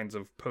those kinds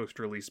of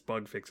post-release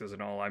bug fixes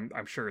and all,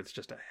 I'm sure it's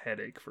just a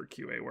headache for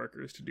QA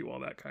workers to do all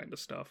that kind of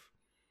stuff.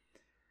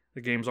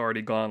 The game's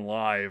already gone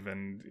live,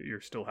 and you're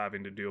still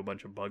having to do a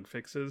bunch of bug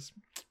fixes.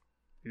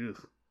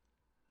 Ugh.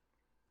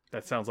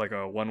 That sounds like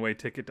a one-way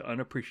ticket to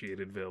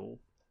unappreciatedville.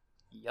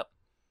 Yep.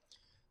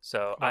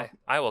 So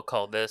I will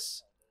call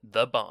this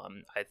the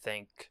bomb. I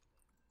think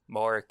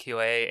more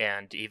QA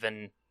and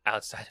even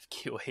outside of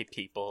QA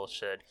people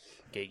should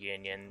get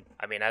union.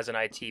 I mean, as an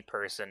IT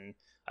person,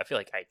 I feel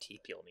like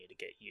IT people need to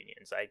get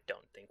unions. I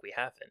don't think we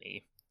have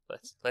any.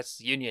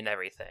 Let's union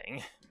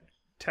everything.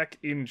 Tech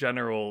in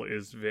general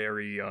is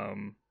very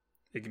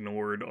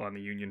ignored on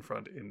the union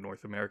front in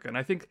North America. And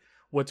I think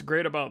what's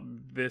great about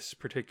this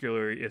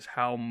particular is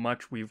how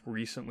much we've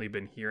recently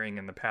been hearing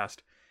in the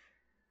past.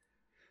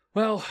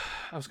 Well,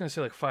 I was going to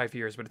say like 5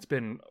 years, but it's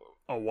been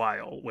a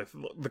while with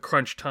the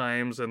crunch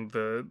times and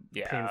the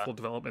painful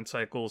development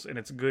cycles. And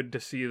it's good to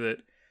see that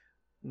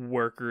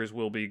workers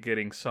will be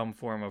getting some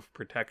form of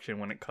protection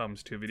when it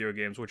comes to video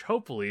games, which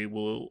hopefully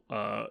will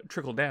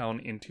trickle down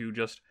into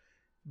just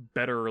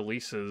better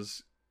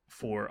releases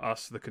for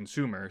us, the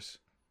consumers.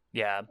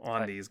 Yeah,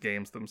 on these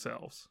games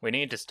themselves. We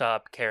need to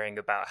stop caring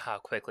about how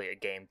quickly a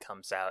game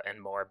comes out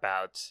and more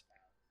about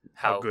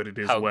how good it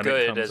is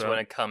when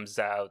it comes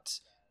out,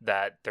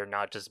 that they're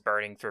not just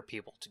burning through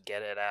people to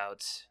get it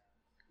out.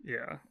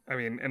 Yeah, I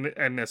mean,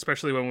 and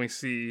especially when we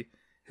see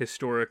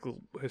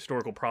historical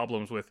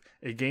problems with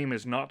a game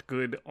is not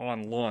good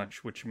on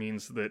launch, which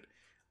means that,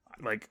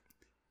 like,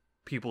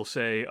 people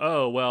say,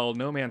 oh, well,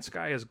 No Man's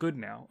Sky is good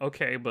now.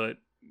 Okay, but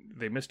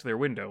they missed their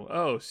window.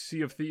 Oh,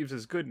 Sea of Thieves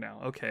is good now.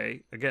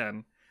 Okay,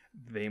 again,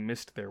 they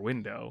missed their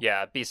window.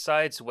 Yeah,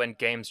 besides when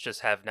games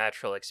just have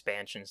natural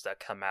expansions that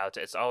come out,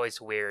 it's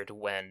always weird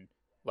when,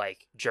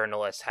 like,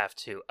 journalists have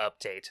to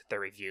update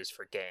their reviews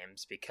for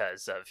games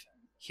because of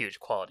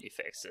huge quality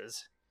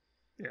fixes.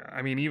 Yeah,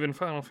 I mean, even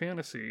Final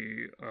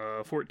Fantasy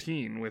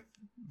 14 with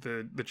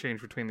the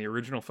change between the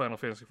original Final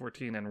Fantasy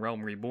 14 and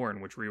Realm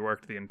Reborn, which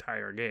reworked the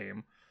entire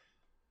game.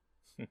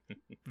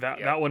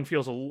 That one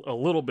feels a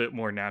little bit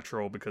more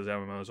natural because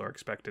MMOs are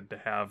expected to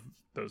have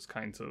those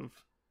kinds of,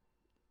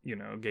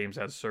 games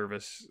as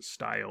service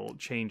style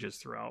changes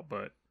throughout.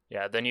 But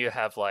yeah, then you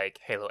have like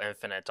Halo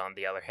Infinite on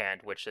the other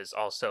hand, which is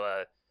also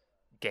a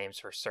games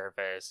for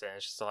service, and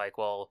it's just like,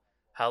 well,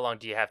 how long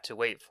do you have to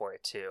wait for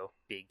it to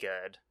be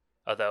good?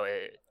 Although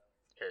it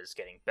is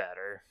getting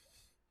better.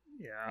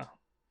 Yeah.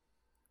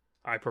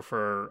 I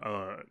prefer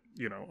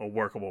a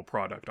workable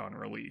product on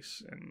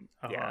release, and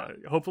Yeah.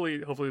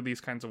 hopefully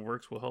these kinds of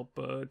works will help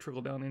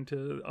trickle down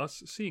into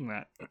us seeing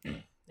that.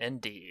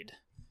 Indeed.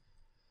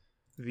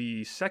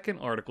 The second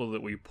article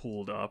that we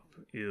pulled up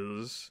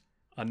is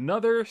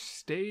another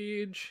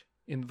stage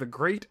in the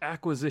great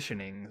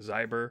acquisitioning,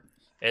 Zyber.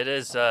 It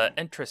is an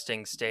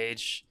interesting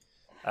stage.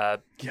 Yeah.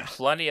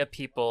 Plenty of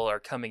people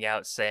are coming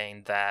out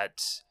saying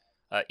that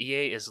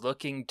EA is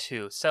looking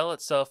to sell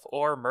itself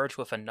or merge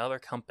with another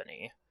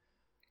company.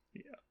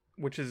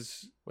 Which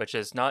is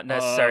not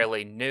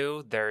necessarily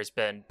new. There's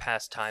been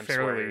past times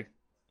where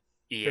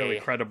fairly EA,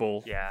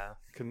 credible. yeah,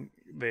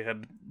 They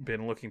had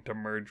been looking to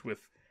merge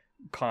with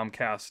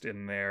Comcast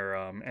in their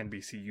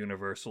NBC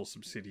Universal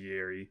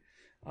subsidiary,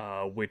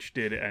 which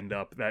did end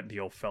up, that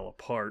deal fell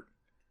apart.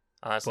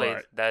 honestly,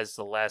 that is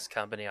the last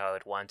company I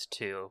would want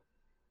to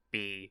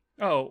be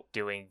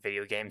doing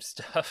video game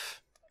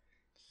stuff.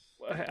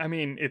 I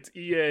mean, it's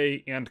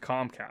EA and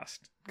Comcast.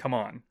 Come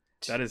on.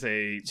 That is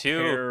a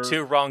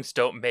two wrongs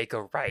don't make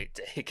a right,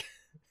 Dick.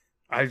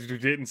 I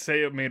didn't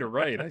say it made a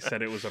right. I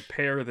said it was a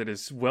pair that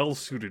is well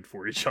suited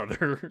for each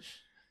other.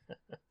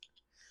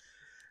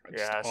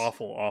 Just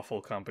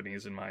awful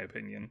companies, in my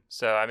opinion.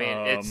 So I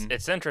mean,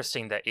 it's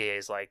interesting that EA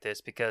is like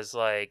this because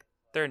like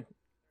they're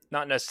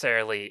not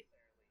necessarily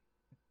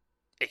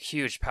a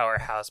huge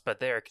powerhouse, but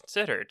they are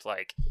considered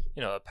like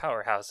a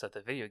powerhouse of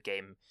the video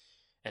game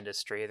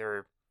industry.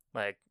 They're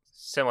like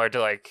similar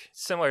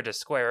to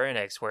Square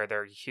Enix, where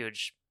they're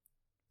huge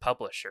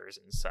publishers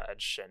and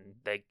such, and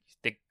they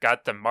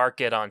got the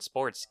market on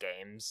sports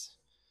games.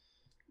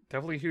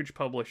 Definitely huge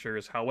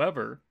publishers.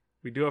 However,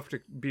 we do have to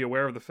be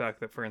aware of the fact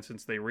that, for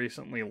instance, they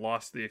recently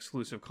lost the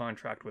exclusive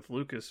contract with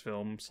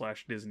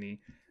Lucasfilm/Disney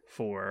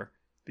for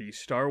the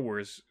Star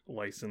Wars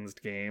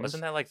licensed games.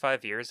 Wasn't that like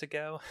 5 years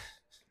ago?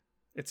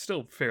 It's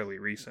still fairly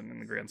recent in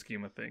the grand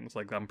scheme of things.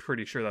 Like, I'm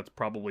pretty sure that's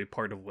probably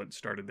part of what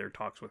started their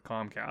talks with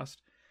Comcast.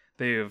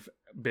 They have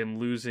been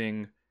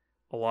losing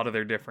a lot of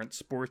their different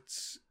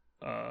sports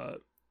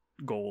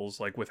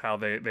goals, like with how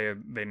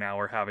they now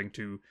are having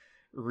to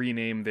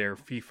rename their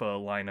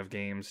FIFA line of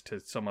games to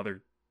some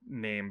other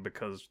name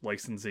because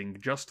licensing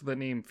just the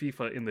name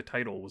FIFA in the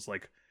title was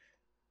like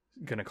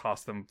gonna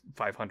cost them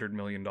 $500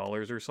 million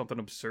or something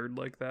absurd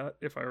like that.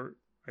 If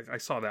I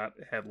saw that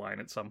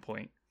headline at some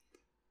point.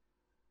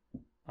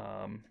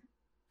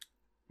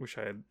 Wish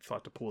I had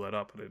thought to pull that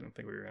up, but I didn't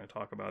think we were going to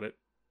talk about it.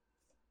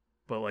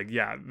 But like,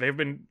 yeah,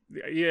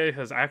 EA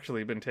has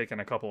actually been taking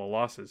a couple of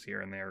losses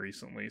here and there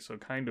recently, so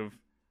it kind of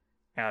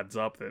adds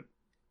up that,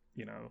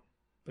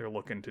 they're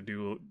looking to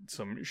do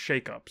some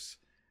shakeups.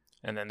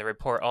 And then the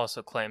report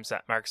also claims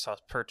that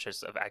Microsoft's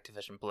purchase of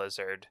Activision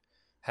Blizzard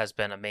has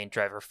been a main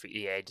driver for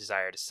EA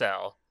desire to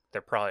sell.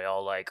 They're probably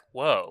all like,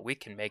 "Whoa, we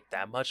can make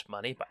that much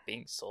money by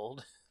being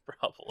sold."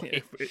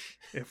 Probably.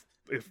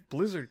 If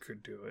Blizzard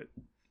could do it,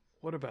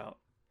 what about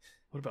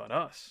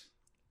us?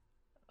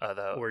 Or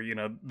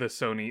the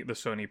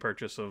Sony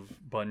purchase of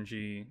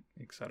Bungie,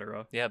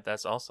 etc. Yeah,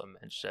 that's also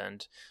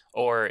mentioned.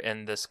 Or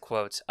in this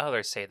quote,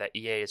 others say that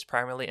EA is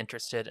primarily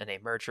interested in a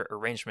merger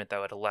arrangement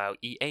that would allow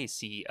EA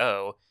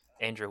CEO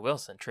Andrew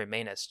Wilson to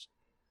remain as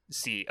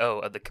CEO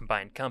of the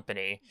combined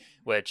company,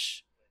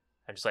 which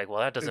I'm just like,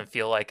 well, that doesn't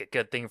feel like a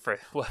good thing for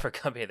whatever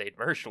company they'd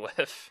merged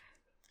with.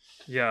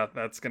 Yeah,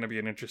 that's going to be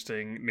an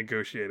interesting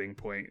negotiating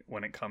point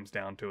when it comes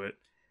down to it,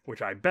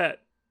 which I bet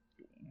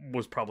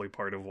was probably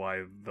part of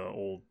why the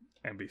old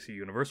NBC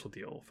Universal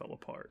deal fell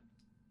apart.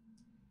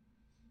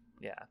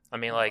 Yeah. I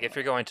mean, like, if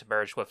you're going to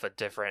merge with a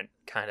different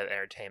kind of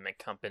entertainment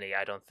company,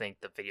 I don't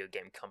think the video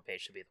game company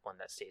should be the one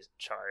that stays in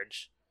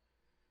charge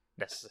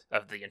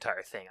of the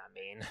entire thing, I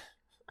mean.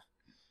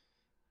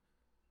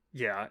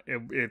 Yeah,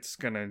 it's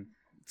gonna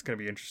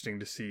be interesting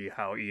to see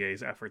how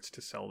EA's efforts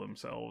to sell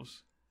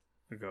themselves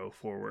go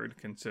forward,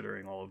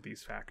 considering all of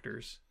these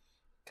factors.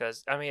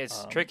 Because, I mean,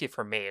 it's tricky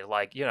for me.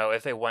 Like,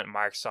 if they want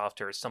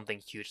Microsoft or something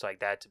huge like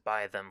that to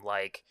buy them,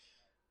 like,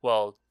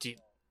 well,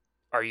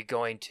 are you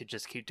going to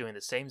just keep doing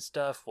the same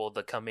stuff? Will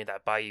the company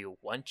that buy you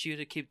want you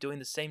to keep doing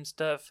the same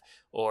stuff?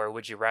 Or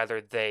would you rather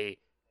they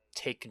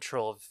take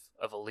control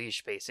of a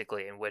leash,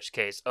 basically, in which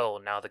case,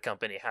 now the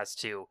company has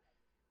to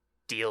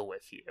deal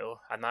with you?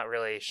 I'm not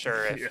really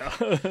sure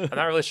if I'm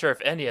not really sure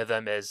if any of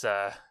them is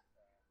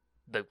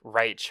the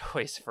right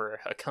choice for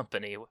a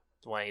company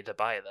wanting to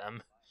buy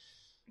them.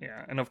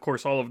 Yeah, and of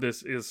course all of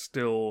this is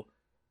still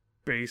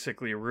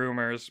basically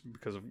rumors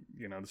because of,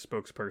 the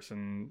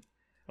spokesperson.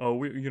 Oh,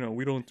 we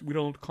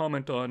don't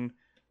comment on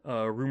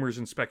rumors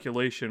and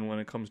speculation when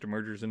it comes to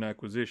mergers and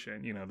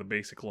acquisition. The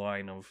basic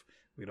line of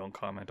we don't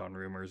comment on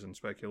rumors and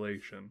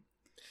speculation.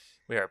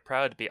 We are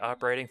proud to be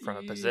operating from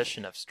a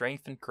position of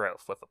strength and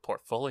growth with a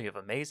portfolio of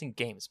amazing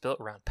games built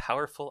around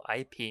powerful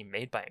IP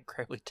made by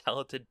incredibly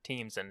talented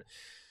teams. And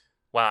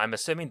wow, I'm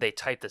assuming they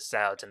typed this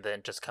out and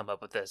then just come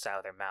up with this out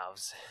of their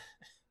mouths.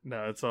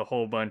 No, it's a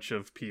whole bunch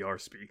of PR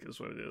speak is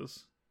what it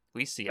is.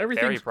 We see a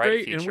Everything's very bright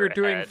great future and we're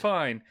doing ahead.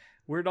 fine.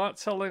 We're not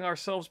selling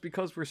ourselves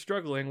because we're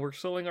struggling. We're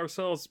selling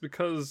ourselves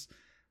because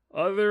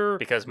money.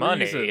 Because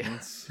money.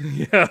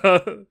 Yeah.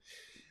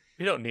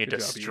 We don't need Good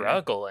to job, EA.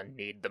 struggle and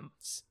need to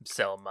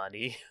sell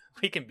money.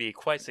 We can be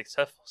quite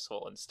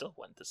successful and still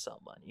want to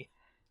sell money.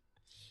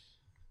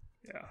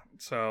 Yeah.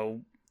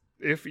 So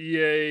if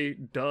EA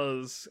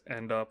does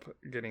end up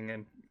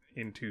getting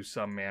into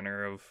some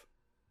manner of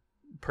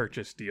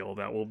purchase deal,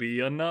 that will be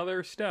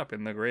another step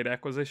in the great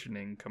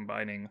acquisitioning,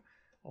 combining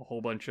a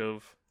whole bunch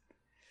of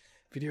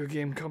video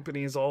game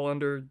companies all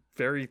under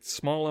very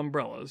small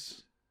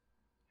umbrellas.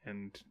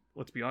 And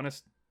let's be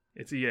honest,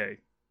 it's EA.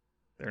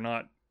 They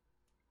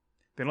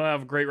don't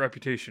have a great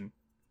reputation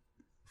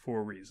for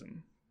a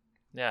reason.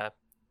 Yeah.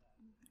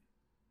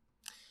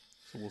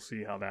 So we'll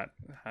see how that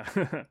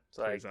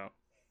plays out.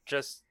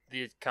 Just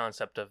the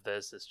concept of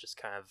this is just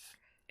kind of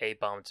a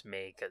bomb to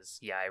me because,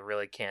 yeah, I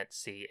really can't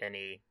see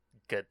any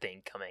good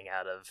thing coming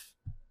out of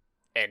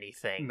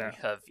anything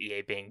of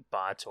EA being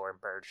bought or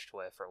merged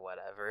with or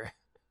whatever.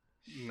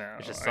 No.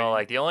 It's just all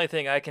like the only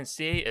thing I can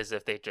see is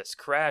if they just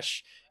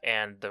crash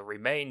and the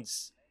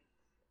remains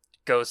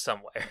go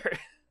somewhere.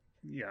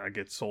 Yeah,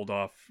 get sold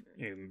off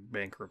in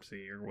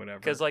bankruptcy or whatever.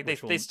 Because like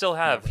they still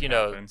have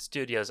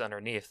studios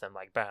underneath them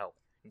like Battle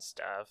and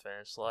stuff, and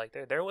it's like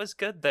there was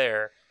good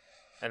there,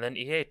 and then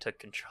EA took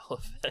control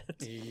of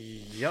it.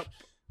 Yep.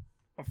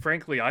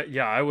 Frankly,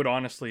 I would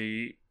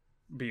honestly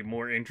be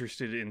more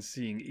interested in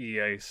seeing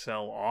EA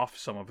sell off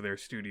some of their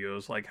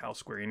studios, like how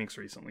Square Enix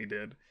recently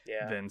did,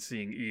 than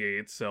seeing EA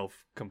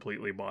itself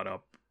completely bought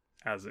up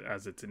as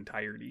its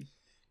entirety.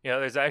 You know,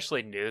 there's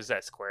actually news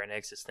that Square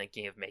Enix is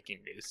thinking of making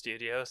new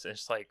studios, and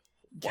it's like,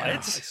 what? Yeah,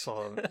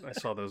 I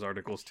saw those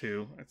articles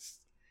too.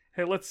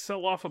 Hey, let's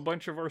sell off a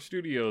bunch of our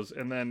studios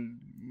and then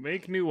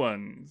make new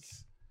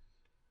ones.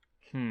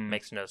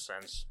 Makes no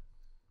sense.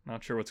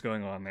 Not sure what's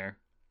going on there.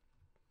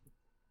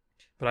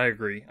 But I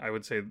agree. I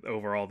would say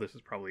overall this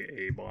is probably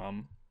a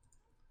bomb.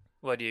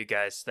 What do you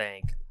guys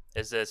think?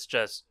 Is this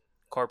just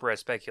corporate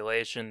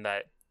speculation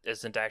that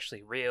isn't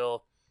actually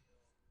real?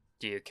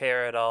 Do you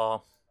care at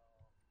all?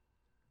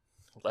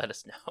 Let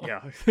us know.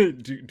 Yeah.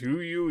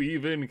 Do you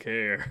even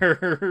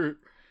care?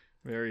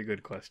 Very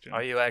good question.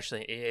 Are you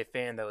actually an EA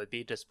fan that would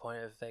be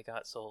disappointed if they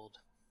got sold?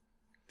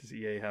 Does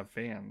EA have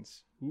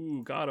fans?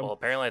 Ooh, got them. Well,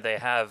 apparently they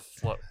have,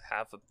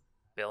 half a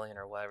billion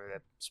or whatever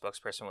the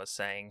spokesperson was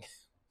saying.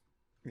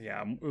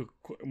 Yeah,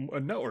 a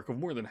network of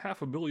more than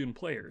 500 million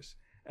players.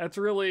 That's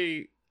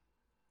really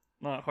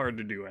not hard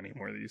to do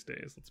anymore these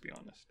days, let's be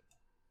honest.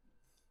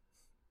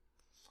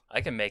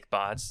 I can make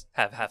bots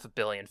have 500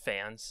 million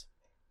fans.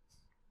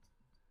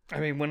 I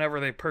mean, whenever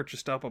they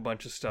purchased up a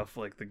bunch of stuff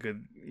like the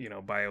good,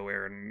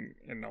 BioWare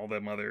and all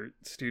them other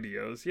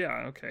studios,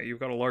 yeah, okay, you've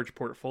got a large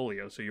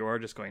portfolio, so you are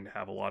just going to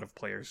have a lot of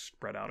players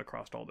spread out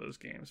across all those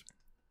games.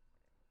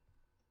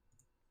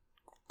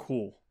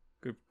 Cool.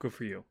 Good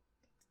for you.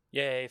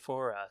 Yay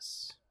for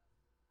us.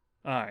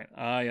 Alright,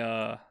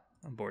 I'm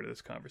bored of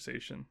this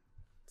conversation.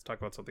 Let's talk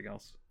about something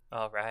else.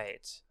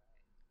 Alright.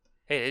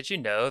 Hey, did you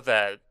know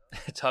that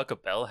Taco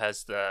Bell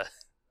has the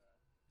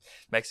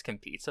Mexican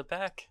pizza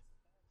back?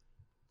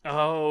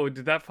 Oh,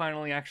 did that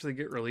finally actually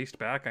get released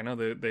back? I know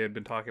that they had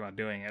been talking about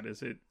doing it.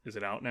 Is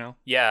it out now?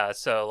 Yeah,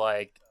 so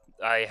I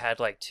had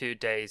 2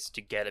 days to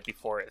get it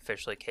before it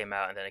officially came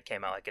out, and then it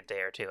came out a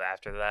day or two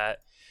after that.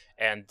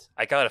 And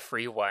I got a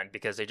free one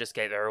because they just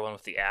gave everyone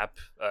with the app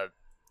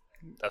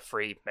a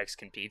free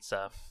Mexican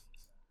pizza.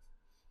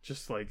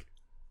 Just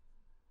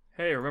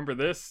hey, remember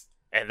this?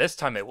 And this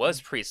time it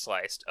was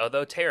pre-sliced,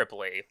 although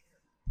terribly.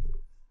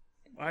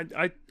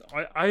 I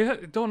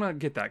don't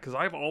get that because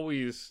I've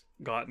always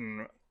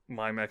gotten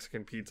my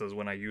Mexican pizzas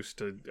when I used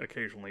to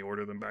occasionally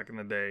order them back in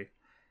the day.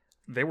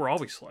 They were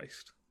always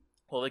sliced.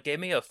 Well, they gave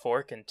me a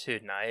fork and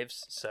 2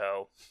 knives,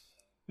 so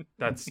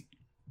that's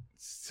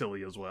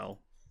silly as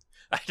well.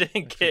 I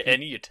didn't get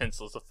any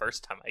utensils the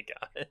first time I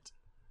got it.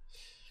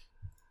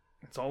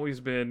 It's always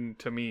been,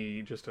 to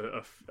me, just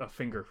a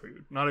finger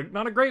food.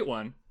 Not a great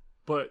one,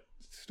 but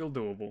still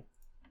doable.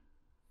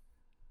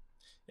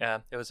 Yeah,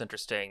 it was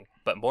interesting.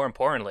 But more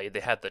importantly, they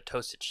had the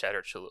toasted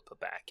cheddar chalupa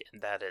back,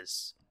 and that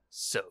is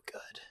so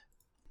good.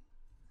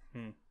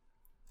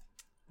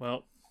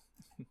 Well,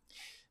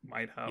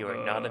 might have... You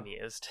are not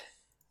amused.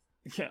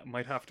 Yeah,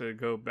 might have to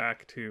go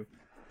back to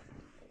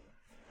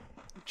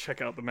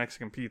check out the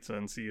Mexican pizza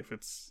and see if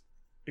it's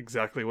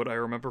exactly what I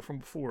remember from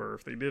before, or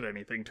if they did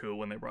anything to it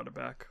when they brought it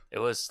back. It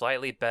was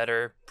slightly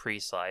better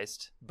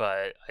pre-sliced,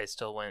 but I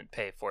still wouldn't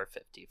pay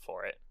 $4.50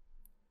 for it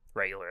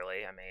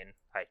regularly. I mean,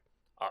 I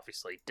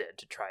obviously did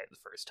to try it the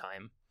first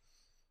time.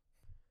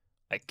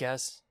 I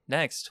guess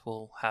next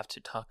we'll have to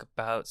talk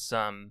about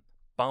some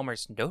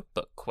Bomber's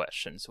Notebook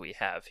questions we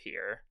have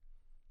here.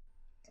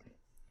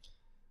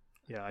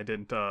 Yeah, I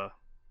didn't have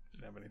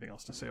anything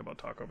else to say about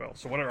Taco Bell.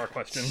 So what are our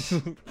questions?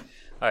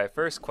 Alright,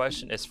 first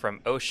question is from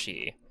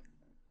Oshi.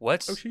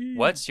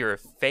 What's your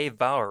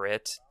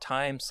favorite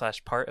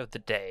time/part of the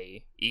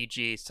day?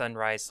 E.g.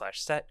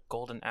 sunrise/set,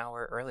 golden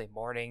hour, early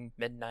morning,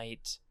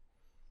 midnight?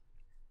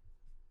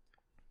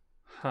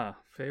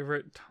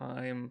 Favorite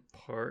time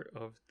part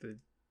of the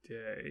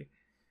day.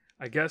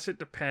 I guess it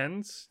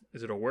depends.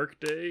 Is it a work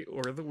day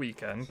or the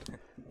weekend?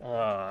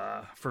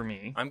 For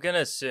me. I'm gonna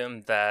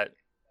assume that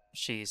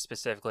she's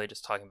specifically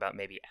just talking about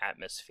maybe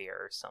atmosphere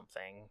or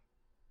something.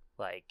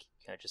 Like,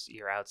 just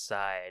you're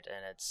outside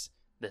and it's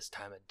this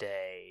time of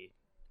day.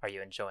 Are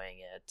you enjoying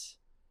it?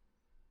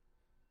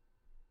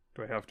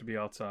 Do I have to be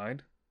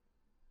outside?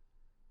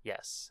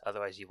 Yes.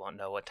 Otherwise, you won't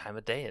know what time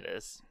of day it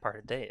is. Part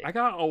of day.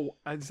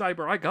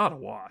 Zyber, I got a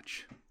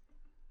watch.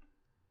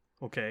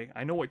 Okay,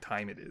 I know what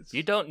time it is.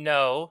 You don't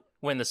know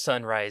when the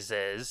sunrise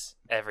is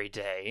every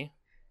day.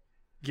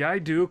 Yeah, I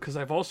do, because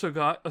I've also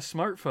got a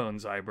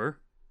smartphone, Zyber.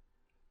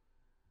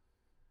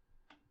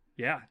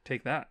 Yeah,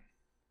 take that.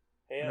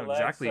 Hey, No,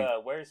 Alexa, exactly.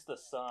 where's the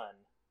sun?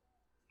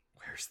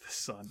 Where's the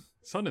sun?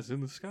 Sun is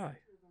in the sky.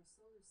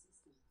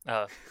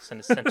 Oh, it's in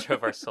the center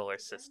of our solar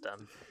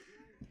system.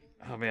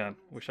 Oh man,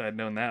 wish I had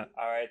known that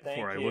All right, thank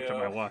before I you. looked at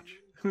my watch.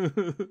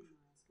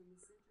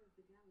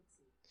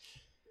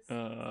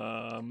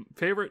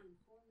 Favorite?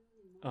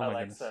 Oh my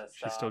Alexa, goodness,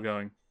 stop. she's still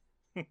going.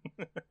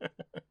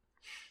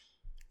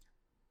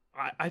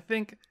 I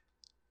think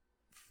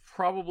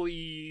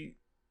probably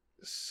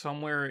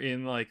somewhere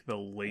in like the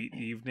late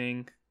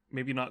evening,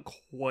 maybe not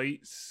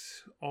quite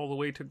all the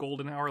way to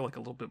golden hour, like a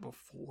little bit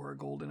before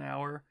golden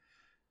hour.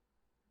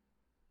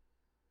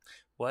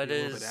 What Maybe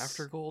is a little bit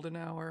after golden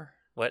hour?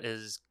 What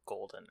is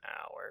golden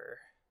hour?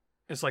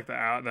 It's like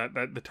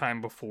the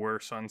time before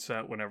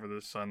sunset, whenever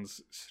the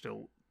sun's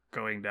still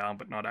going down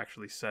but not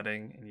actually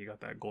setting, and you got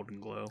that golden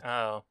glow.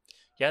 Oh,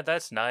 yeah,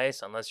 that's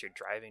nice unless you're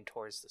driving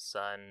towards the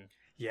sun.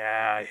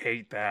 Yeah, I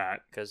hate that.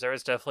 Because there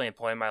was definitely a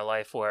point in my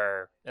life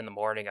where in the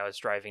morning I was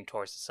driving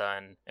towards the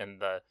sun, in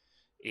the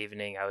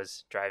evening I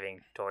was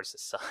driving towards the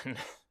sun.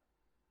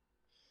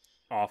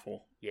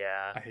 Awful.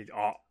 Yeah. I hate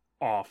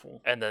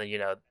awful. And then,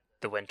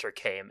 the winter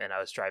came and I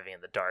was driving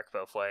in the dark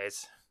both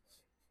ways.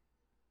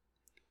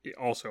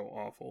 Also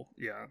awful.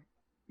 Yeah.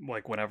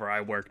 Like whenever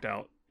I worked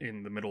out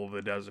in the middle of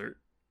the desert,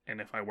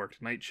 and if I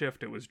worked night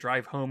shift, it was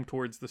drive home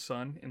towards the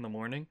sun in the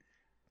morning,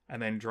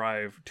 and then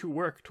drive to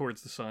work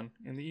towards the sun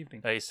in the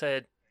evening. Now, you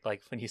said,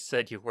 like, when you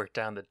said you worked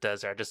down the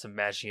desert, I just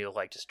imagine you,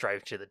 like, just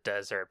driving to the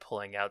desert,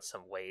 pulling out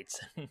some weights,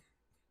 and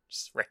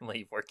just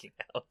randomly working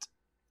out.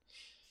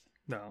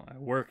 No, I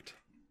worked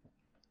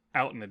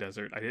out in the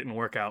desert. I didn't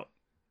work out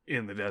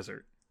in the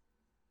desert.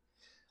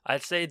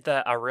 I'd say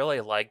that I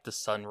really like the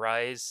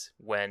sunrise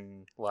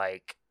when,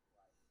 like,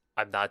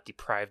 I'm not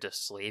deprived of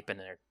sleep and,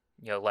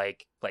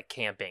 like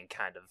camping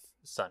kind of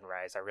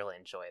sunrise. I really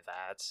enjoy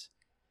that.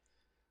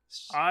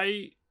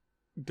 I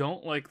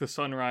don't like the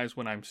sunrise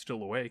when I'm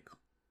still awake.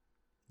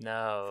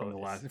 No,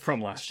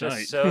 from last it's just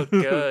night. so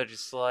good.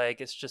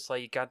 It's just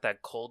like you got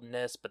that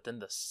coldness, but then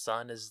the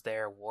sun is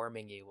there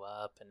warming you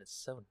up, and it's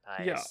so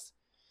nice. Yeah.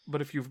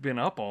 But if you've been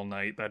up all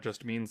night, that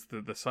just means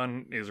that the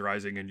sun is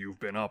rising and you've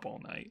been up all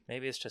night.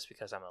 Maybe it's just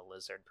because I'm a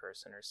lizard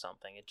person or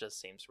something. It just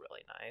seems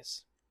really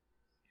nice.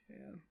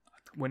 Yeah.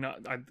 When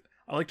I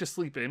like to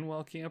sleep in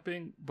while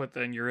camping, but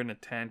then you're in a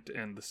tent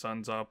and the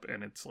sun's up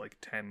and it's like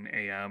 10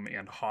 a.m.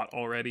 and hot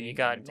already. You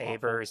got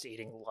neighbors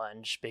eating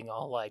lunch, being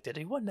all like, "Did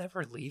anyone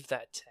ever leave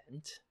that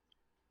tent?"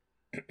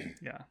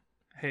 Yeah.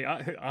 Hey,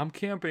 I'm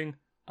camping.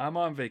 I'm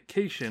on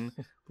vacation.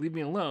 Leave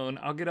me alone.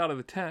 I'll get out of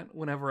the tent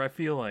whenever I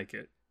feel like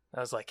it.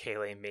 That was like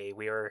Haley and me.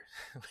 We were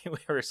we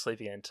were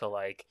sleeping until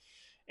like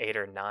 8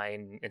 or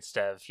 9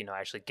 instead of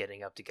actually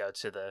getting up to go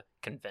to the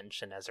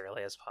convention as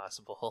early as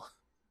possible.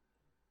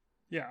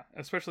 Yeah,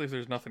 especially if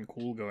there's nothing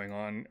cool going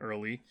on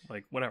early,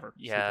 like whatever.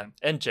 Yeah,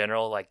 in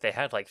general, like they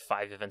had like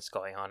 5 events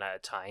going on at a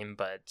time,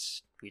 but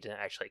we didn't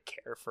actually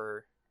care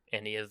for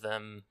any of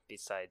them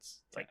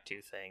besides like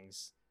 2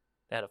 things.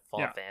 They had a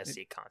Fall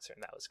Fantasy concert,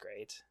 and that was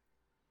great.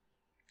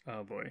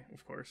 Oh boy,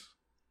 of course.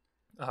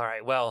 All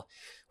right, well,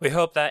 we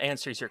hope that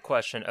answers your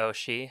question,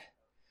 Oshi.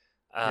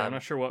 I'm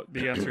not sure what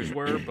the answers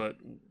were, but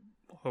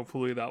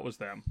hopefully that was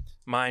them.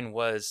 Mine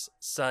was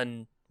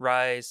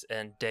sunrise,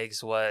 and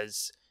Diggs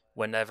was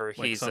whenever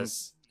like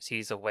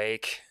he's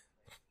awake.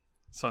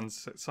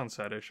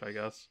 Sunsetish, I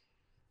guess.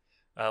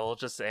 We'll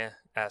just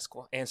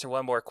answer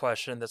one more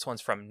question. This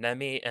one's from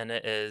Nemi, and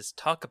it is: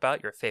 talk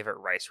about your favorite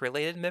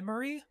rice-related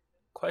memory? ?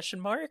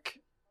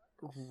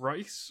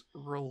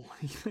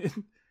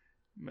 Rice-related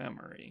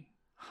memory.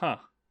 Huh.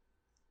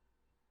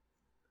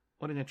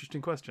 What an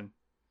interesting question.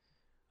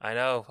 I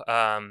know.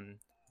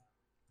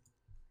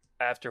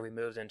 After we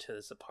moved into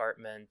this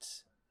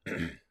apartment,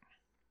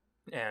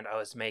 and I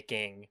was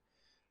making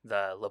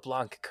the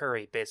LeBlanc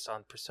curry based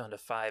on Persona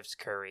 5's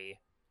curry.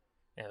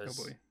 It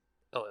was, it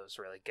was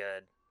really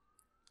good.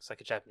 It's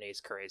like a Japanese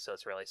curry, so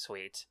it's really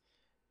sweet.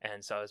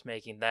 And so I was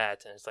making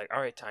that, and it's like,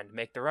 all right, time to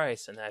make the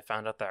rice. And then I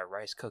found out that our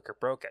rice cooker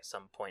broke at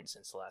some point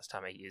since the last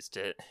time I used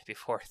it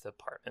before the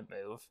apartment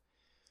move.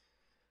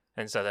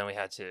 And so then we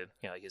had to,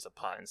 use a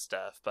pot and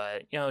stuff.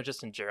 But,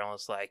 just in general,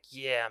 it's like,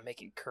 yeah,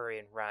 making curry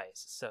and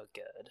rice is so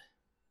good.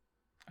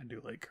 I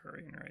do like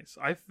curry and rice.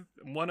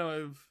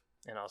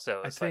 And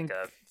also, it's like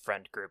a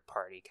friend group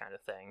party kind of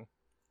thing.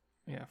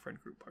 Yeah, friend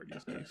group party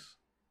is nice.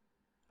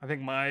 I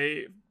think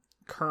my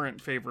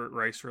current favorite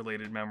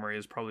rice-related memory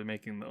is probably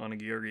making the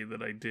onigiri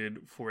that I did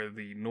for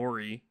the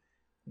Nori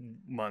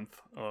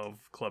month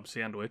of Club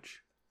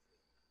Sandwich.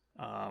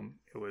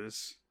 It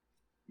was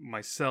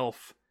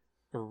myself,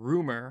 a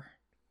Rumor,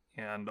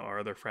 and our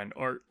other friend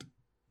Art,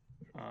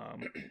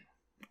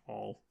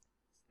 all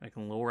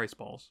making little rice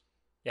balls.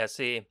 Yeah,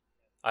 see,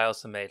 I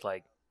also made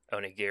like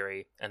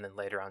onigiri and then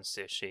later on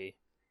sushi,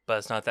 but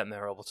it's not that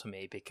memorable to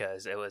me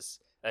because it was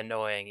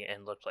annoying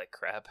and looked like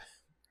crap.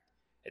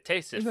 It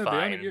tasted Isn't that the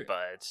fine, onigiri?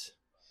 but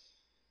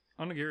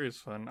Onigiri is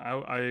fun.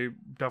 I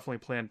definitely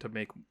plan to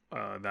make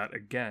that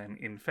again.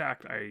 In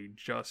fact, I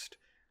just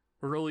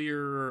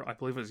earlier, I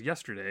believe it was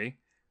yesterday,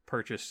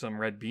 purchased some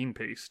red bean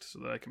paste so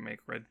that I can make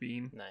red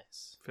bean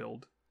nice.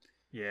 filled.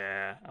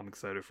 Yeah, I'm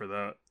excited for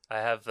that. I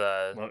have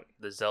the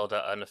What?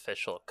 Zelda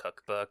unofficial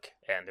cookbook,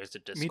 and there's a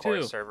Me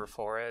Discord too. server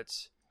for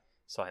it,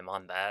 so I'm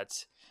on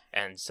that.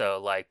 And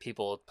so, like,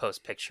 people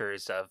post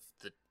pictures of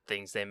the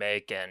things they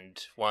make,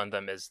 and one of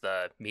them is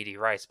the meaty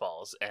rice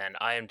balls, and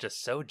I am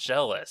just so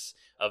jealous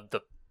of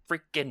the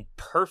freaking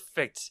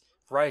perfect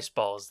rice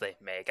balls they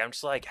make. I'm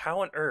just like,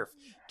 how on earth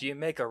do you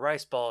make a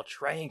rice ball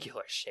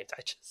triangular shaped?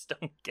 I just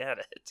don't get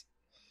it.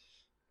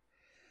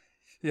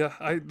 Yeah,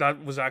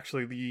 that was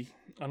actually the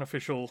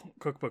unofficial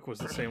cookbook was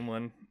the same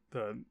one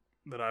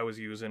that I was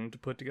using to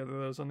put together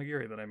those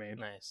onigiri that I made.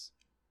 Nice.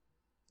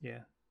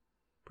 Yeah,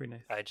 pretty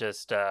nice. I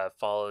just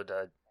followed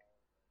a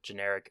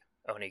generic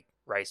oni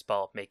rice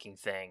ball making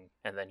thing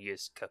and then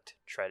used cooked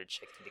shredded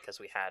chicken because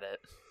we had it.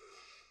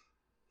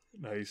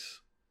 Nice.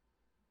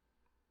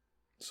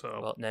 So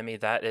Well, Nemi,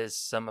 that is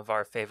some of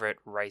our favorite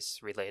rice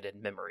related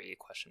memory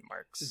question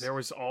marks. there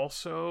was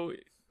also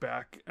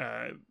back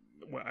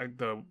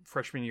the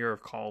freshman year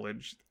of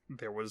college,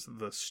 there was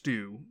the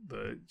STU,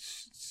 the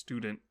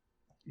student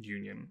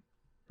union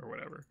or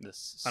whatever. The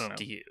I don't know.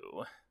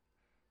 stew.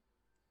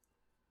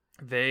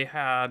 They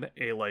had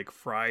a like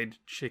fried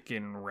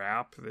chicken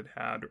wrap that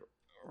had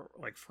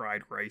like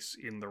fried rice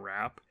in the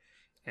wrap,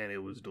 and it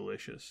was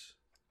delicious.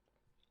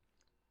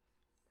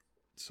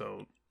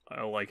 So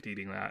I liked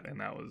eating that, and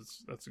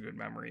that's a good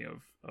memory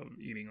of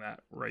eating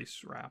that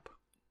rice wrap.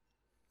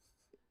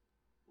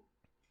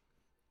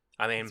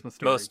 I mean,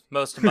 That's my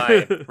most of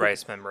my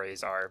rice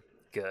memories are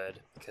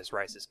good because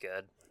rice is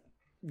good.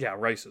 Yeah,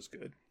 rice is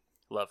good.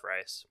 Love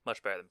rice.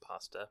 Much better than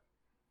pasta.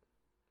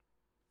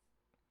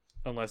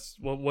 Unless,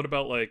 well, what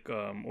about like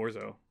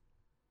orzo?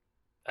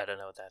 I don't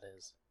know what that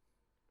is.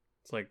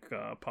 It's like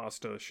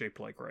pasta shaped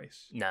like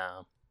rice,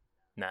 No.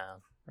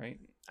 right?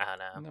 I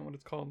don't Isn't know. that what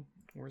it's called?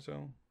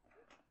 Orzo?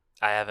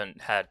 I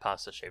haven't had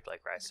pasta shaped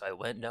like rice, so I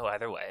wouldn't know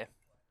either way.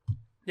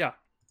 Yeah.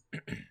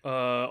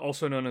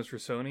 Also known as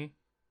risoni.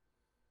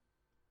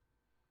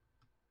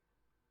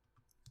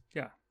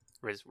 Yeah.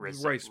 Rice, but-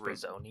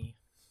 risoni?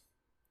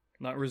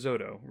 Not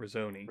risotto,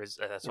 risoni.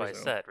 That's what I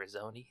Rizzo. said.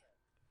 Risoni?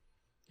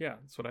 Yeah,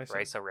 that's what I said.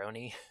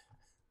 Rice-a-roni?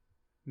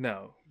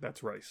 No,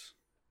 that's rice.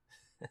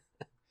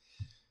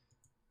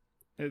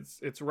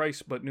 It's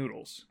rice but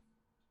noodles.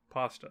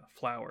 Pasta,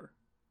 flour.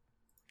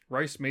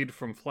 Rice made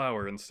from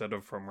flour instead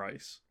of from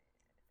rice.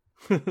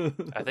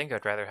 I think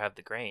I'd rather have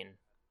the grain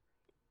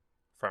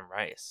from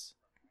rice.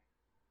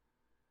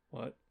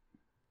 What?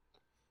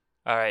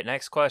 All right,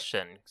 next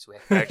question. So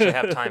we actually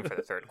have time for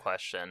the third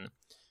question.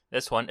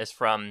 This one is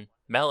from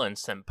Melon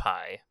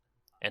Senpai,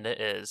 and it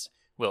is: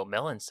 will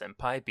Melon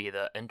Senpai be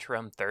the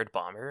interim third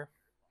bomber?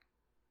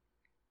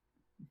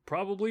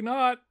 Probably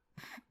not.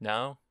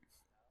 No?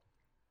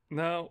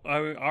 No,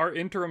 our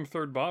interim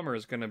third bomber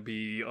is going to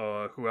be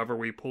whoever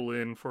we pull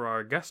in for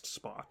our guest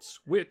spots,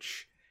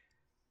 which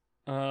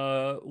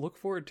look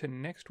forward to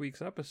next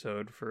week's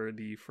episode for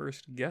the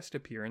first guest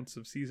appearance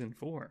of season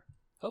 4.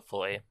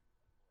 Hopefully.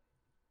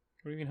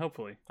 What do you mean,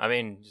 hopefully? I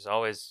mean, there's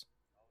always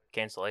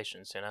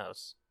cancellations, who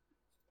knows?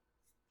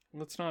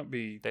 Let's not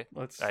be...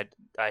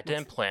 I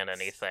didn't plan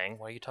anything.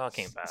 What are you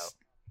talking about?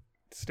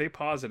 Stay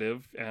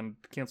positive and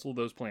cancel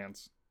those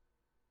plans.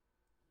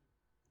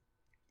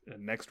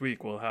 And next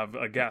week we'll have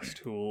a guest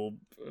who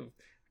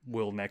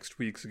will next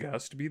week's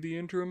guest be the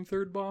interim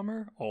third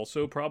bomber?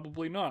 Also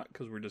probably not,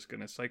 because we're just going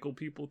to cycle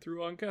people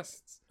through on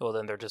guests. Well,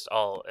 then they're just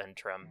all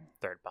interim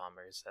third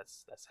bombers.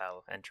 That's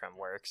how interim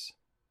works.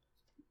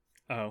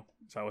 Oh,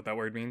 is that what that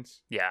word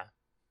means? Yeah.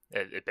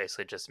 It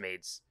basically just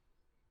means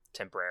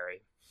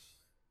temporary.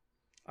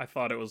 I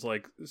thought it was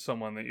like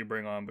someone that you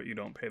bring on but you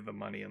don't pay them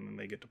money and then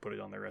they get to put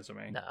it on their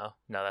resume. No,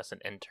 that's an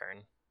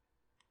intern.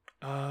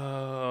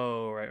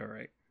 Oh,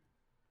 right.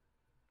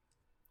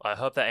 Well, I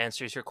hope that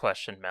answers your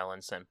question, Melon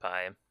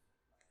Senpai.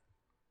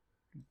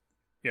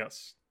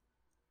 Yes.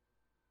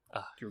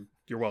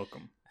 You're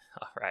welcome.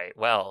 All right.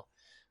 Well,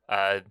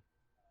 so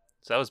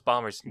that was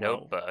Bomber's Well.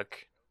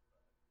 Notebook.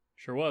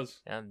 Sure was.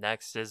 And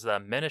next is the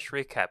Minish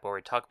Recap, where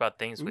we talk about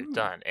things we've Ooh.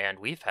 done. And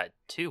we've had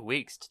 2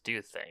 weeks to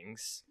do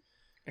things.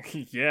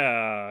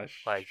 Yeah,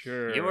 Like,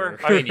 sure. you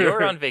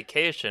were on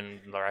vacation,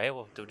 right?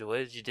 Well, what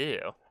did you do?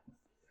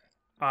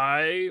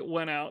 I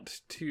went out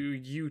to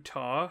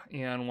Utah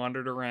and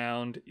wandered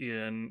around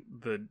in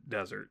the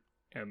desert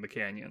and the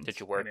canyons. Did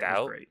you work and it was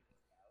out? Great.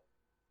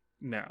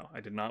 No, I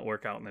did not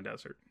work out in the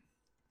desert.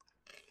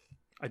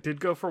 I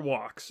did go for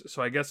walks,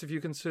 so I guess if you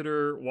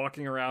consider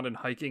walking around and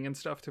hiking and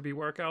stuff to be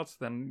workouts,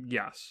 then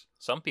yes.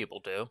 Some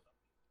people do.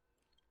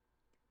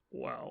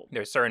 Well,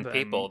 There's certain then-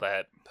 people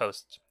that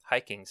post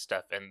hiking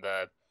stuff in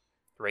the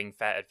Ring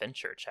Fat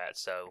Adventure chat,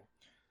 so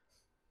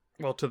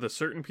Well, to the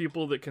certain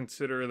people that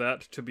consider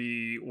that to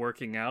be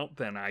working out,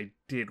 then I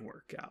did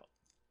work out.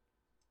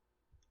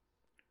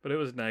 But it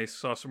was nice.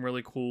 Saw some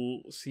really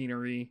cool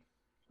scenery,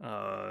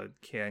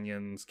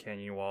 canyons,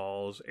 canyon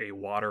walls, a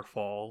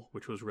waterfall,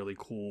 which was really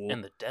cool.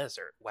 in the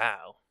desert.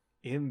 Wow.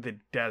 In the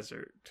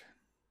desert.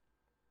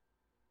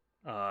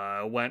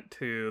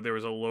 There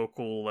was a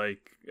local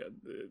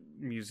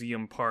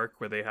museum park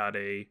where they had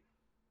a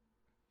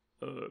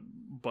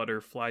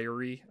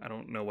butterflyery. I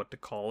don't know what to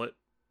call it,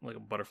 like a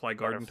butterfly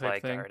garden Butterfly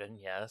type thing. garden,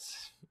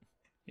 yes.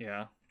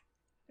 Yeah,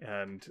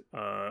 and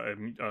a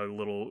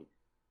little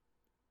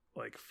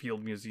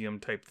field museum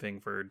type thing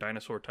for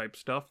dinosaur type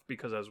stuff,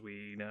 because as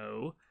we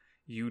know,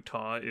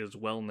 Utah is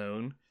well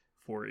known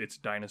for its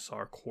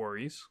dinosaur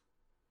quarries.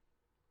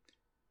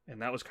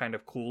 And that was kind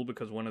of cool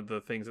because one of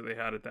the things that they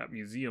had at that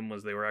museum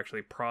was they were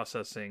actually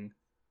processing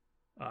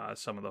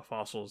some of the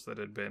fossils that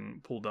had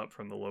been pulled up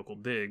from the local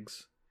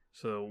digs.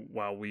 So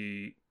while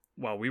we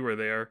were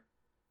there,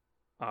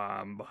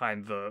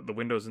 behind the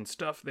windows and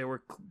stuff, they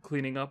were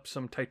cleaning up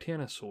some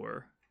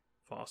titanosaur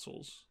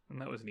fossils, and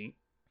that was neat.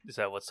 Is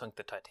that what sunk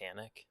the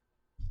Titanic?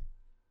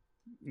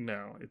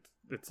 No,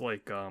 it's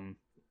like the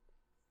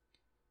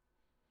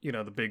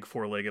big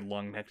four-legged,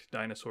 long-necked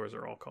dinosaurs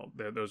are all called.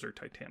 Those are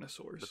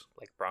titanosaurs.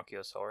 Like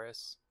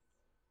Bronchiosaurus?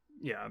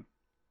 Yeah,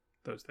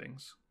 those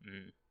things.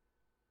 Mm.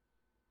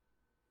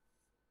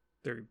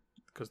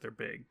 Because they're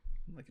big,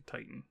 like a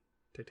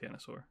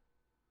titanosaur.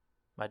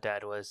 My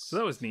dad was So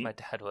that was neat. My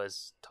dad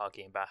was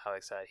talking about how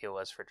excited he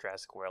was for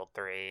Jurassic World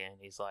 3, and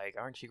he's like,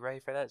 "Aren't you ready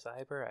for that,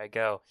 Zyber?" I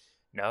go,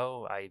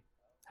 "No, I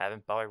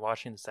haven't bothered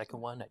watching the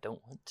second one. I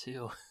don't want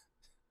to."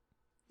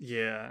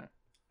 Yeah,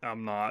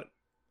 I'm not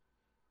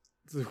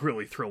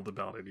really thrilled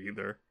about it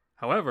either.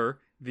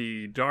 However,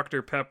 the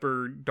Dr.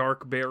 Pepper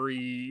Dark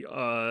Berry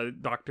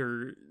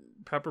Dr.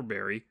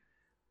 Pepperberry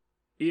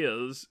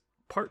is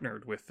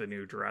partnered with the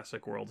new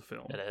Jurassic World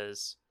film. It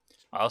is.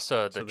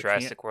 Also, the So they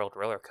Jurassic World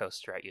roller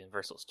coaster at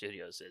Universal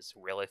Studios is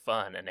really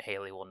fun, and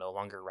Haley will no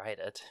longer ride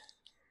it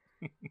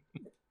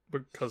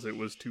Because it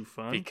was too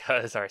fun.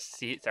 because our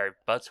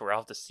butts were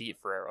off the seat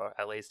for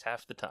at least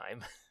half the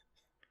time.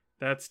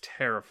 That's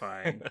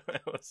terrifying.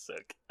 It was so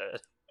good.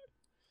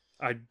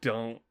 I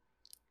don't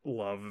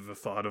love the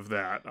thought of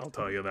that. I'll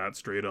tell you that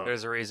straight up.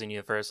 There's a reason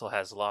Universal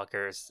has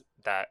lockers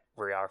that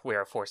we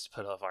are forced to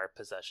put all of our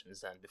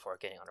possessions in before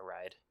getting on a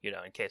ride.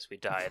 In case we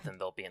die, then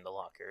they'll be in the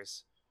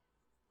lockers.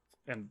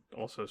 And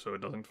also so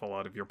it doesn't fall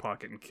out of your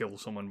pocket and kill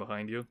someone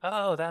behind you.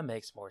 Oh, that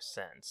makes more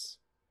sense.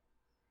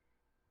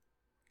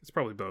 It's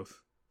probably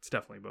both. It's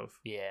definitely both.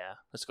 Yeah,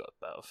 let's go with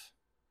both.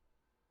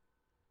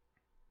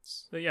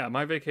 But yeah,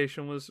 my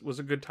vacation was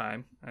a good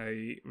time.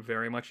 I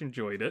very much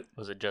enjoyed it.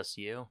 Was it just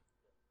you?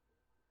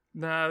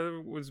 Nah,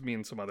 it was me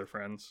and some other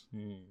friends.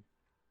 Hmm.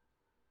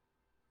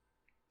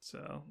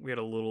 So we had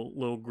a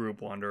little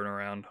group wandering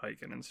around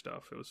hiking and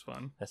stuff. It was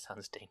fun. That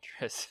sounds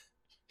dangerous.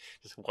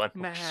 just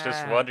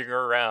Nah. wandering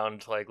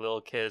around like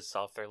little kids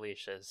off their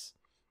leashes.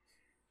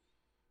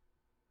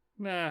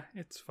 Nah,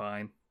 it's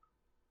fine.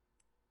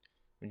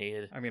 We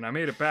needed. I mean, I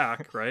made it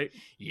back, right?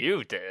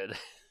 You did.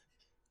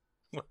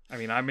 I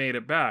mean, I made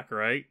it back,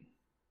 right?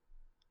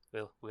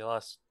 We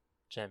lost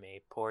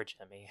Jimmy. Poor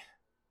Jimmy.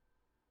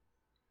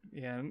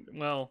 Yeah,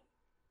 well,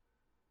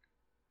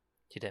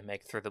 He didn't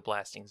make it through the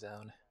blasting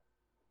zone.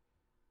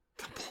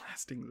 the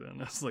blasting zone.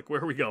 I was like,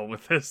 where are we going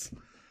with this?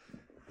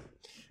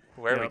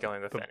 Where are we Yep,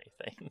 going with the-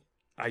 anything?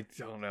 I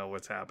don't know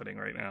what's happening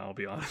right now, I'll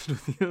be honest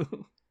with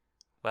you.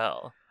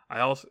 Well, I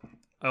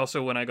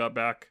also when I got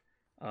back,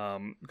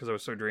 because I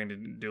was so drained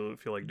and didn't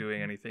feel like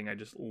doing anything, I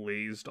just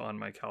lazed on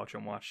my couch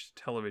and watched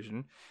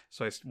television.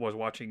 So I was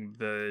watching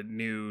the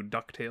new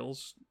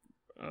DuckTales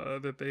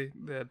that they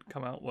had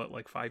come out,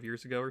 5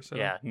 years ago or so?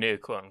 yeah, new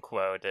quote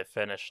unquote. It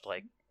finished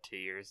like 2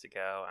 years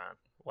ago,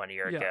 1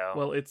 year ago.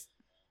 Well, it's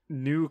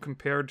new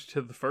compared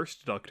to the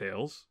first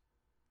DuckTales.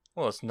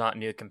 Well, it's not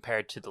new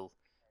compared to the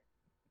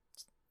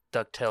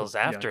DuckTales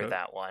Yeah, after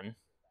that one.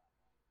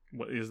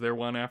 What, is there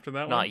one after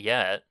that one? Not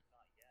yet,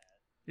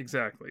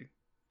 Exactly.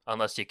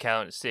 unless you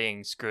count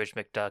seeing Scrooge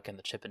McDuck in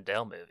the Chip and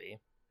Dale movie.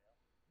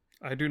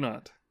 I do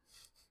not.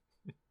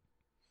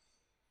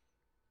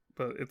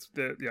 But it's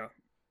yeah.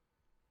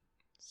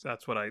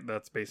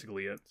 That's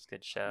basically it. It's a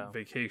good show.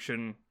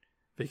 Vacation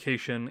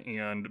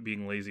and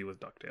being lazy with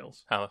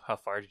DuckTales. How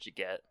far did you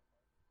get?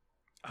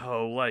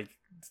 Oh,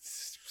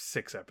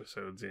 6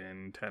 episodes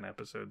in, 10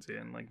 episodes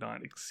in,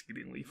 not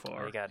exceedingly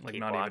far. You gotta keep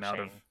not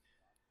watching.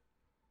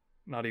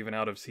 not even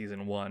out of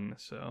season 1,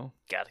 so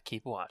Gotta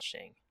keep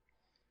watching.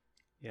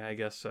 yeah, I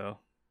guess so.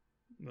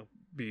 There'll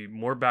be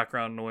more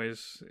background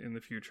noise in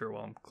the future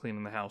while I'm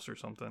cleaning the house or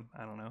something.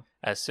 I don't know.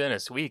 As soon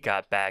as we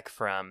got back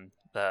from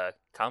the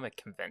comic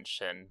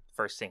convention,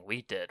 first thing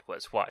we did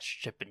was watch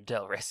Chip and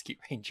Dale Rescue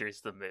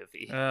Rangers, the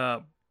movie.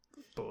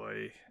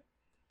 Boy.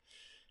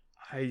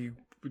 I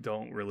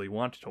don't really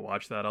want to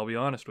watch that, I'll be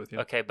honest with you.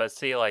 Okay, but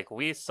see, like,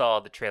 we saw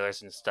the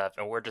trailers and stuff,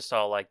 and we're just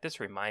all like, this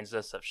reminds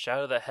us of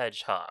Shadow the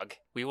Hedgehog.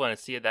 We want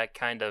to see that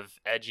kind of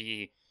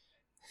edgy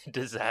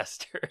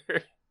disaster.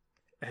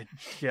 And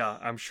yeah,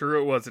 I'm sure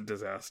it was a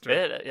disaster.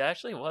 It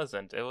actually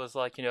wasn't. It was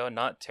like,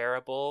 not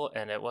terrible,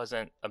 and it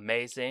wasn't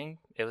amazing.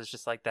 It was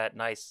just like that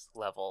nice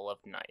level of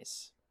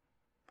nice.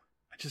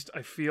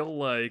 I feel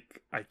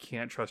like I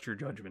can't trust your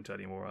judgment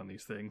anymore on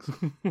these things.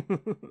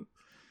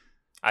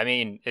 I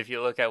mean, if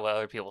you look at what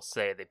other people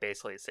say, they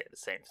basically say the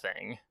same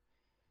thing.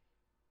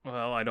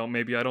 Well, I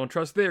don't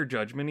trust their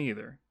judgment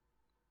either.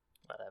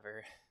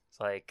 Whatever. It's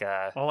like,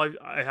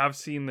 I have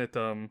seen that,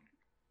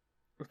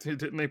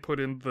 didn't they put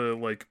in the,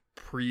 like,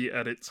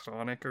 pre-edit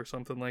Sonic or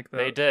something like that?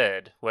 They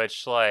did,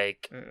 which,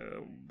 like,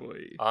 oh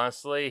boy.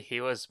 Honestly, he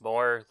was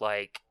more,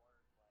 like,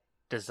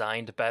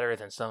 designed better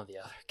than some of the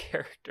other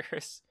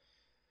characters.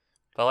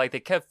 But, like, they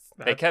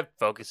kept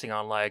focusing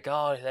on, like,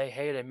 oh, they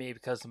hated me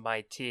because of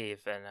my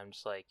teeth, and I'm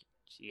just like,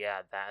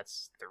 yeah,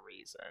 that's the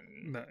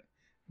reason.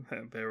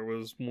 There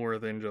was more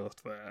than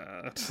just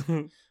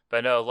that.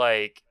 But no,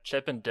 like,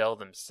 Chip and Dale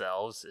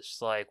themselves, it's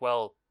just like,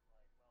 well,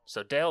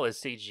 so Dale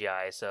is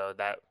CGI, so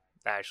that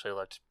actually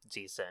looked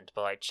decent,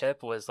 but, like,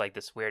 Chip was, like,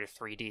 this weird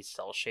 3D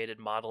cel-shaded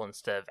model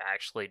instead of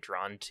actually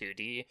drawn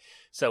 2D,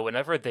 so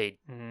whenever they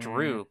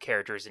drew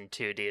characters in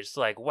 2D, it's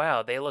like,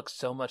 wow, they look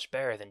so much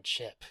better than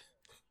Chip.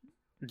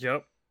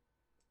 Yep.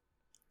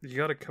 You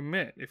gotta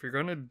commit. If you're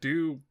gonna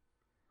do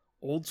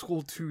old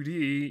school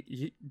 2D,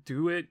 you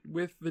do it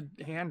with the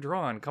hand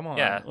drawn. Come on.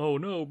 Yeah. Oh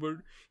no, but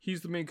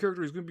he's the main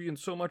character. He's gonna be in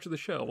so much of the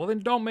show. Well,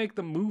 then don't make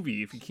the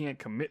movie if you can't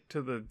commit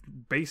to the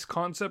base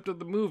concept of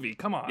the movie.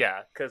 Come on.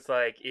 Yeah, because,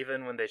 like,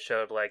 even when they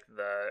showed, like,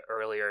 the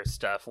earlier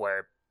stuff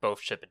where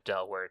both Chip and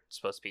Dale were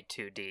supposed to be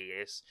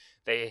 2Ds,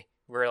 they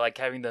were, like,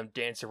 having them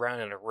dance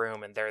around in a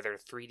room, and they're their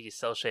 3D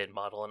cel-shaded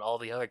model, and all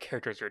the other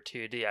characters are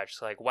 2D. I was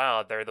just like,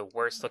 wow, they're the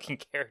worst looking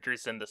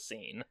characters in the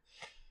scene.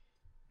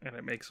 And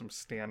it makes them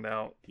stand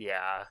out.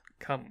 Yeah.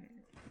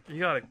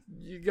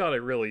 You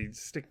gotta really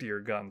stick to your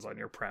guns on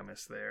your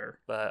premise there.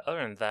 But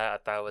other than that, I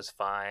thought it was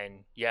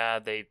fine. Yeah,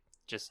 they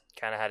just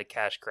kind of had a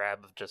cash grab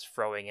of just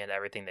throwing in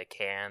everything they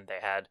can. They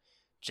had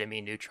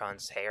Jimmy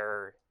Neutron's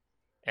hair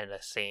in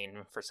a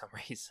scene for some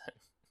reason.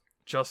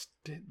 Just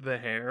the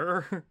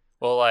hair?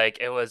 Well, like,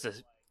 it was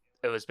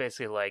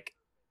basically like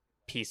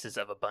pieces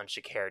of a bunch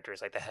of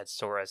characters. Like, they had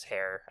Sora's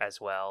hair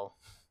as well.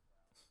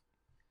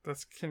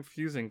 That's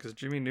confusing because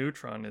Jimmy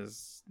Neutron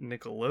is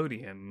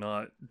Nickelodeon,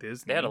 not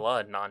Disney. They had a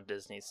lot of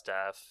non-Disney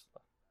stuff,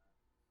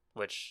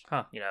 which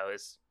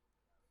is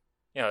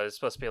it's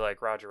supposed to be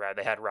like Roger Rabbit.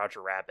 They had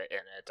Roger Rabbit in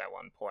it at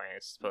one point.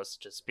 It's supposed to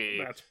just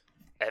be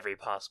every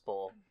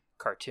possible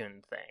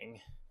cartoon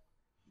thing.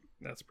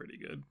 That's pretty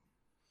good.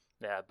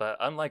 Yeah, but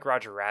unlike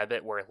Roger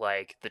Rabbit, where,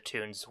 like, the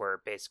tunes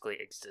were basically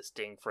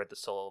existing for the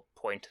sole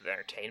point of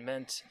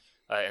entertainment,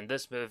 in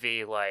this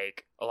movie,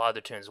 like, a lot of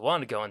the tunes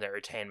want to go into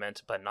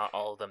entertainment, but not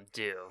all of them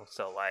do.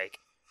 So, like,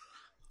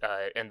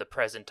 in the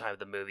present time of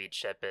the movie,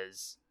 Chip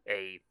is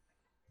a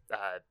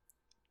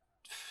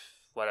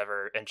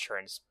whatever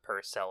insurance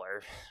per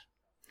seller.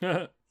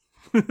 Yeah.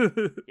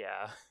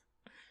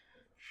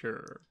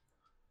 Sure.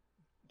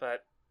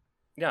 But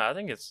yeah, I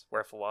think it's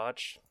worth a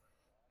watch.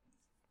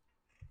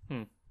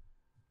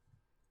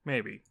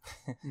 Maybe.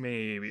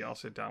 Maybe I'll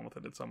sit down with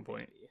it at some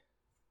point.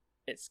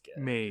 It's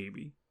good.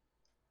 Maybe.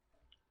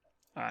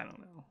 I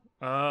don't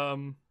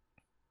know.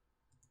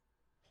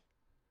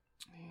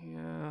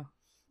 Yeah.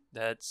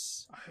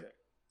 That's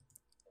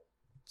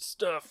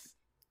stuff.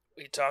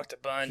 We talked a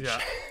bunch.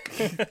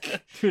 Yeah.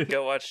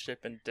 Go watch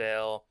Chip and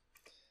Dale.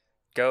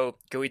 Go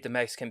eat the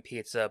Mexican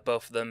pizza.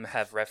 Both of them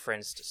have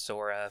referenced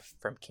Sora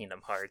from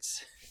Kingdom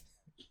Hearts.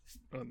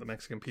 Oh, the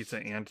Mexican pizza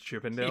and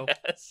Chip and Dale?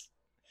 Yes.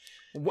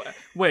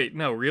 Wait,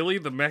 no, really?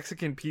 The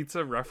Mexican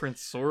pizza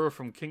referenced Sora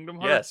from Kingdom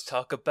Hearts? Yes,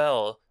 Taco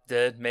Bell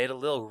made a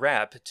little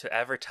rap to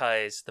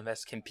advertise the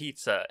Mexican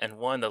pizza, and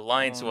one of the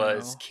lines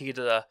was key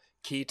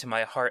to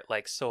my heart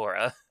like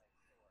Sora.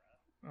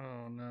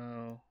 Oh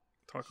no.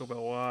 Taco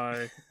Bell,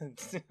 why?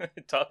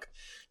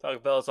 Taco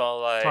Bell's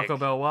all like... Taco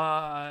Bell,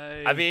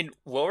 why? I mean,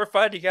 what we're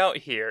finding out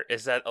here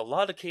is that a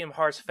lot of Kingdom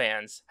Hearts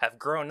fans have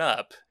grown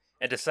up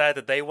and decided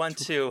that they want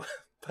to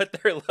put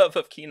their love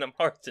of Kingdom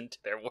Hearts into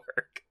their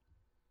work.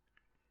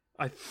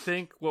 I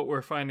think what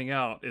we're finding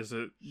out is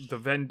that the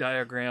Venn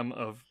diagram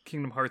of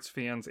Kingdom Hearts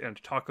fans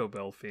and Taco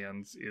Bell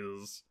fans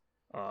is...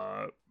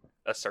 a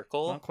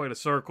circle? Not quite a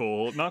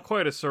circle. Not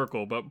quite a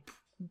circle, but...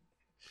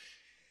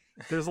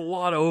 There's a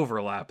lot of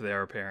overlap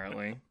there,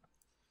 apparently.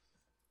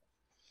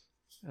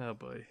 Oh,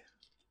 boy.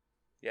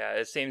 Yeah,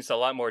 it seems a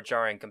lot more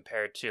jarring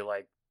compared to,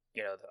 like,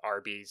 the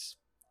Arby's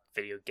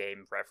video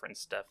game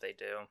reference stuff they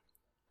do.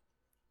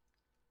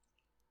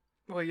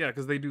 Well, yeah,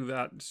 because they do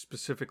that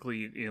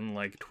specifically in,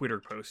 like, Twitter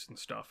posts and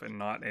stuff, and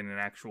not in an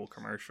actual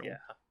commercial. Yeah.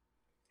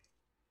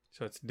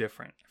 So it's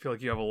different. I feel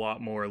like you have a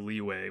lot more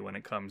leeway when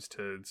it comes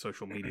to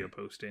social media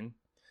posting.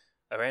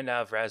 I ran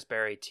out of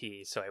raspberry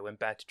tea, so I went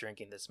back to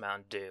drinking this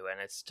Mountain Dew, and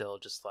it's still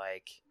just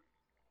like,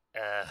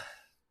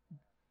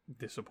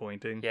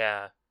 Disappointing.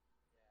 yeah.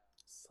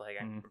 It's like,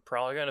 I'm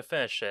probably going to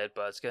finish it,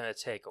 but it's going to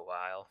take a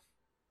while.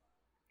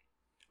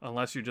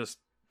 Unless you just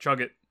chug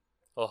it.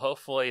 Well,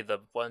 hopefully the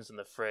ones in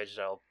the fridge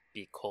that'll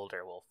be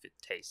colder will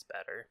taste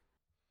better.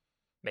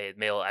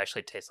 Maybe it'll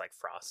actually taste like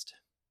frost.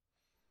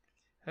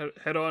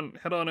 Head on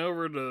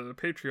over to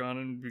Patreon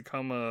and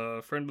become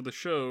a friend of the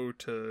show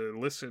to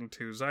listen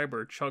to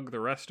Zyber chug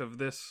the rest of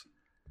this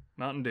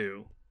Mountain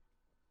Dew.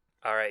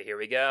 All right, here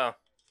we go.